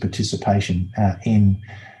terms of participation in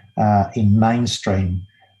mainstream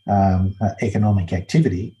economic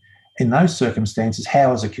activity. In those circumstances,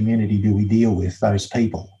 how as a community do we deal with those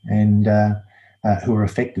people and who are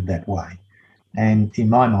affected that way? And in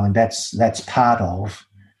my mind, that's part of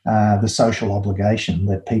the social obligation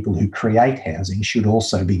that people who create housing should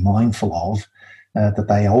also be mindful of, that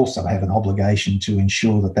they also have an obligation to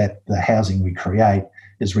ensure that the housing we create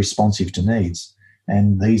is responsive to needs.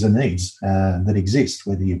 And these are needs that exist,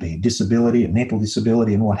 whether you be a disability, a mental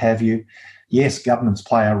disability and what have you. Yes, governments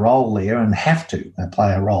play a role there and have to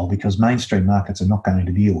play a role, because mainstream markets are not going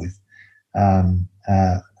to deal with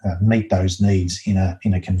meet those needs in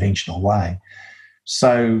a conventional way.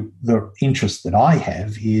 So the interest that I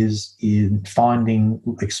have is in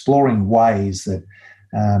exploring ways that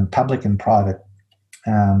public and private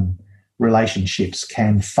relationships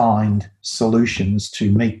can find solutions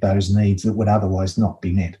to meet those needs that would otherwise not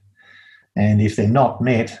be met. And if they're not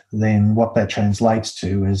met, then what that translates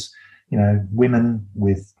to is, women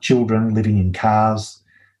with children living in cars,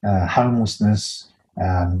 homelessness,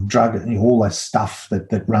 drug, all that stuff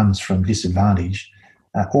that runs from disadvantage.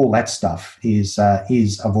 All that stuff is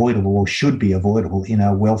avoidable, or should be avoidable, in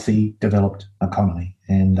a wealthy, developed economy.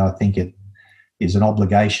 And I think it is an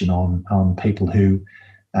obligation on people who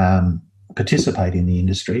participate in the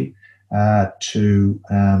industry to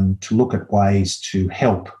look at ways to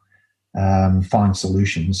help find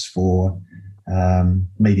solutions for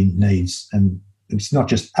meeting needs. And it's not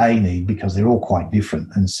just a need, because they're all quite different,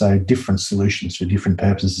 and so different solutions for different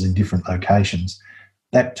purposes in different locations.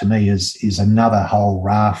 That to me is another whole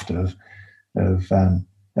raft of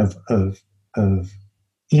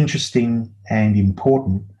interesting and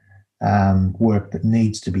important work that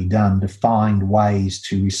needs to be done to find ways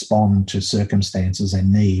to respond to circumstances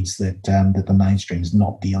and needs that the mainstream is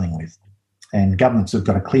not dealing with. And governments have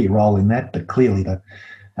got a clear role in that, but clearly the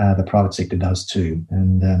private sector does too,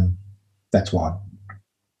 and that's why.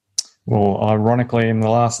 Well, ironically, in the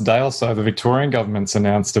last day or so, the Victorian government's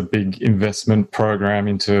announced a big investment program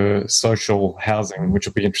into social housing, which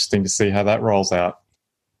will be interesting to see how that rolls out.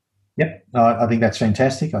 Yep, I think that's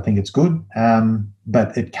fantastic. I think it's good,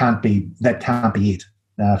 but that can't be it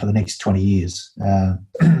for the next 20 years.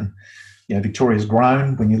 Victoria's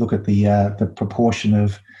grown. When you look at the proportion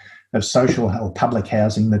of social or public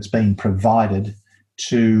housing that's being provided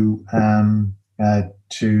to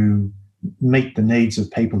meet the needs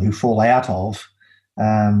of people who fall out of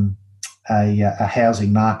a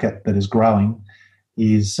housing market that is growing,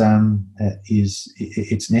 it's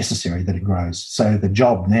necessary that it grows. So the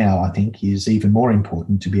job now, I think, is even more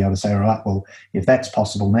important to be able to say, all right, well, if that's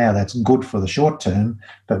possible now, that's good for the short term,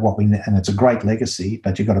 but and it's a great legacy,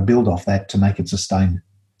 but you've got to build off that to make it sustained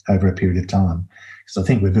over a period of time. Because I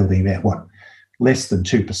think we're building about less than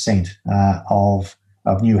 2%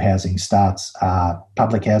 of new housing starts are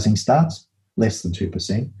public housing starts, less than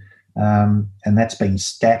 2%, and that's been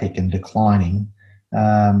static and declining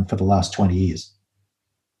for the last 20 years.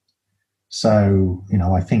 So,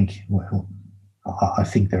 I think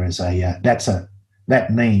there is that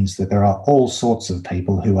means that there are all sorts of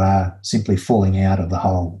people who are simply falling out of the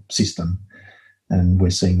whole system, and we're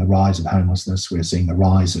seeing the rise of homelessness, we're seeing the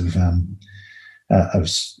rise of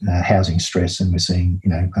housing stress, and we're seeing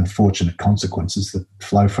unfortunate consequences that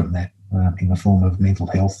flow from that in the form of mental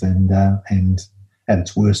health and at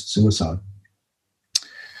its worst, suicide.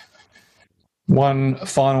 One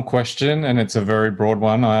final question, and it's a very broad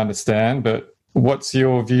one, I understand, but what's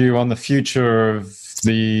your view on the future of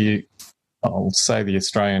the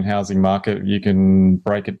Australian housing market? You can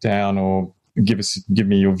break it down or give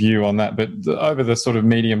me your view on that, but over the sort of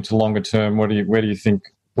medium to longer term, where do you think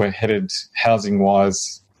we're headed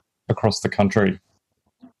housing-wise across the country?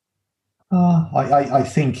 I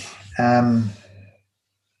think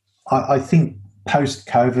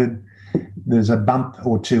post-COVID, there's a bump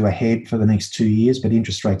or two ahead for the next 2 years, but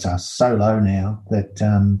interest rates are so low now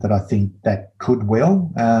that I think that could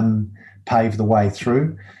well pave the way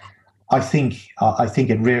through. I think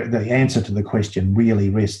the answer to the question really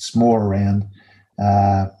rests more around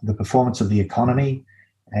the performance of the economy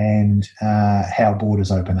and how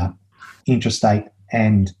borders open up, interstate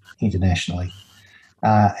and internationally,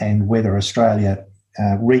 and whether Australia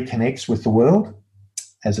reconnects with the world,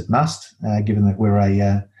 as it must, given that we're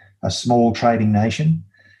a small trading nation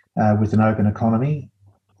with an open economy,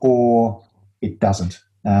 or it doesn't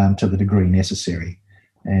to the degree necessary.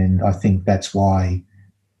 And I think that's why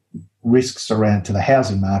risks around to the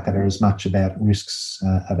housing market are as much about risks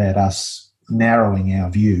about us narrowing our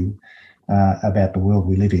view about the world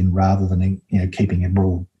we live in, rather than keeping it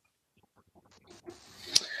broad.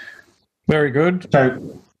 Very good.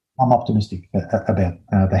 So I'm optimistic about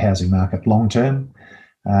the housing market long term.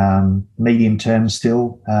 Medium term,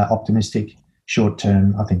 still optimistic. Short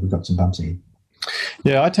term, I think we've got some bumps ahead.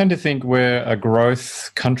 Yeah, I tend to think we're a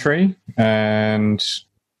growth country, and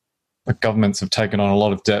the governments have taken on a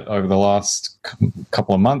lot of debt over the last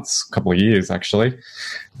couple of months, couple of years actually.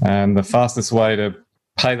 And the fastest way to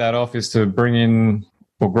pay that off is to bring in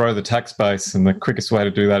or grow the tax base, and the quickest way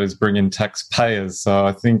to do that is bring in taxpayers. So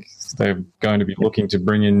I think they're going to be looking to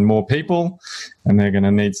bring in more people, and they're going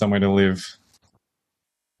to need somewhere to live.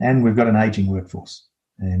 And we've got an ageing workforce.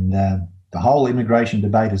 And the whole immigration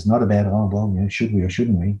debate is not about, should we or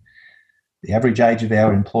shouldn't we? The average age of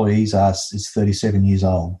our employees is 37 years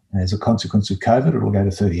old. As a consequence of COVID, it will go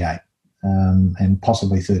to 38 and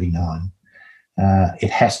possibly 39. It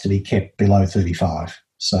has to be kept below 35.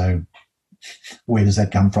 So where does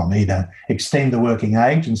that come from? Either extend the working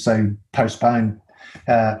age and so postpone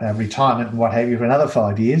retirement and what have you for another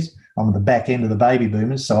 5 years. I'm at the back end of the baby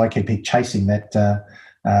boomers, so I keep that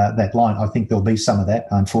line. I think there'll be some of that,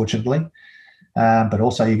 unfortunately. But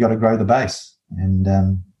also you've got to grow the base. And,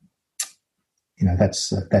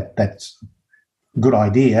 that's a good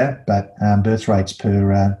idea, but birth rates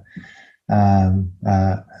per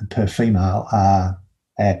female are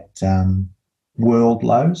at world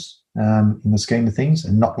lows in the scheme of things,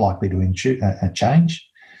 and not likely to change.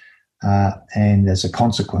 And as a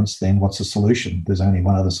consequence, then what's the solution? There's only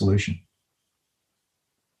one other solution.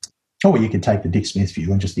 Or you could take the Dick Smith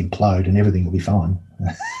view and just implode, and everything will be fine.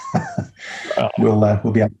 We'll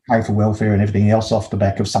be able to pay for welfare and everything else off the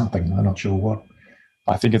back of something. I'm not sure what.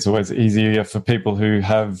 I think it's always easier for people who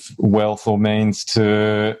have wealth or means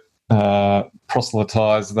to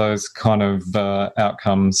proselytise those kind of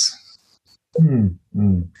outcomes.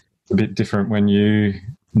 It's a bit different when you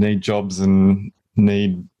need jobs and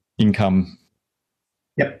need income.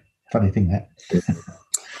 Yep, funny thing that.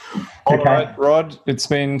 All right, Rod, it's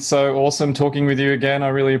been so awesome talking with you again. I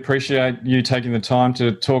really appreciate you taking the time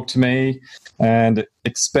to talk to me and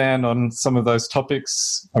expand on some of those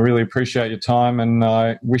topics. I really appreciate your time, and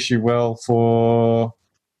I wish you well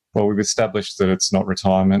we've established that it's not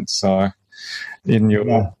retirement. So in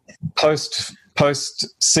your post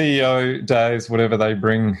CEO days, whatever they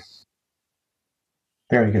bring.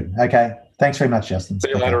 Very good. Okay. Thanks very much, Justin. See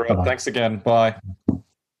you later, Rod. Bye-bye. Thanks again. Bye.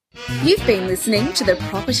 You've been listening to the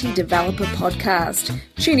Property Developer Podcast.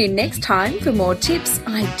 Tune in next time for more tips,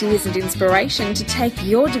 ideas and inspiration to take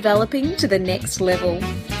your developing to the next level.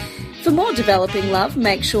 For more developing love,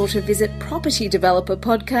 make sure to visit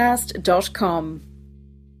propertydeveloperpodcast.com.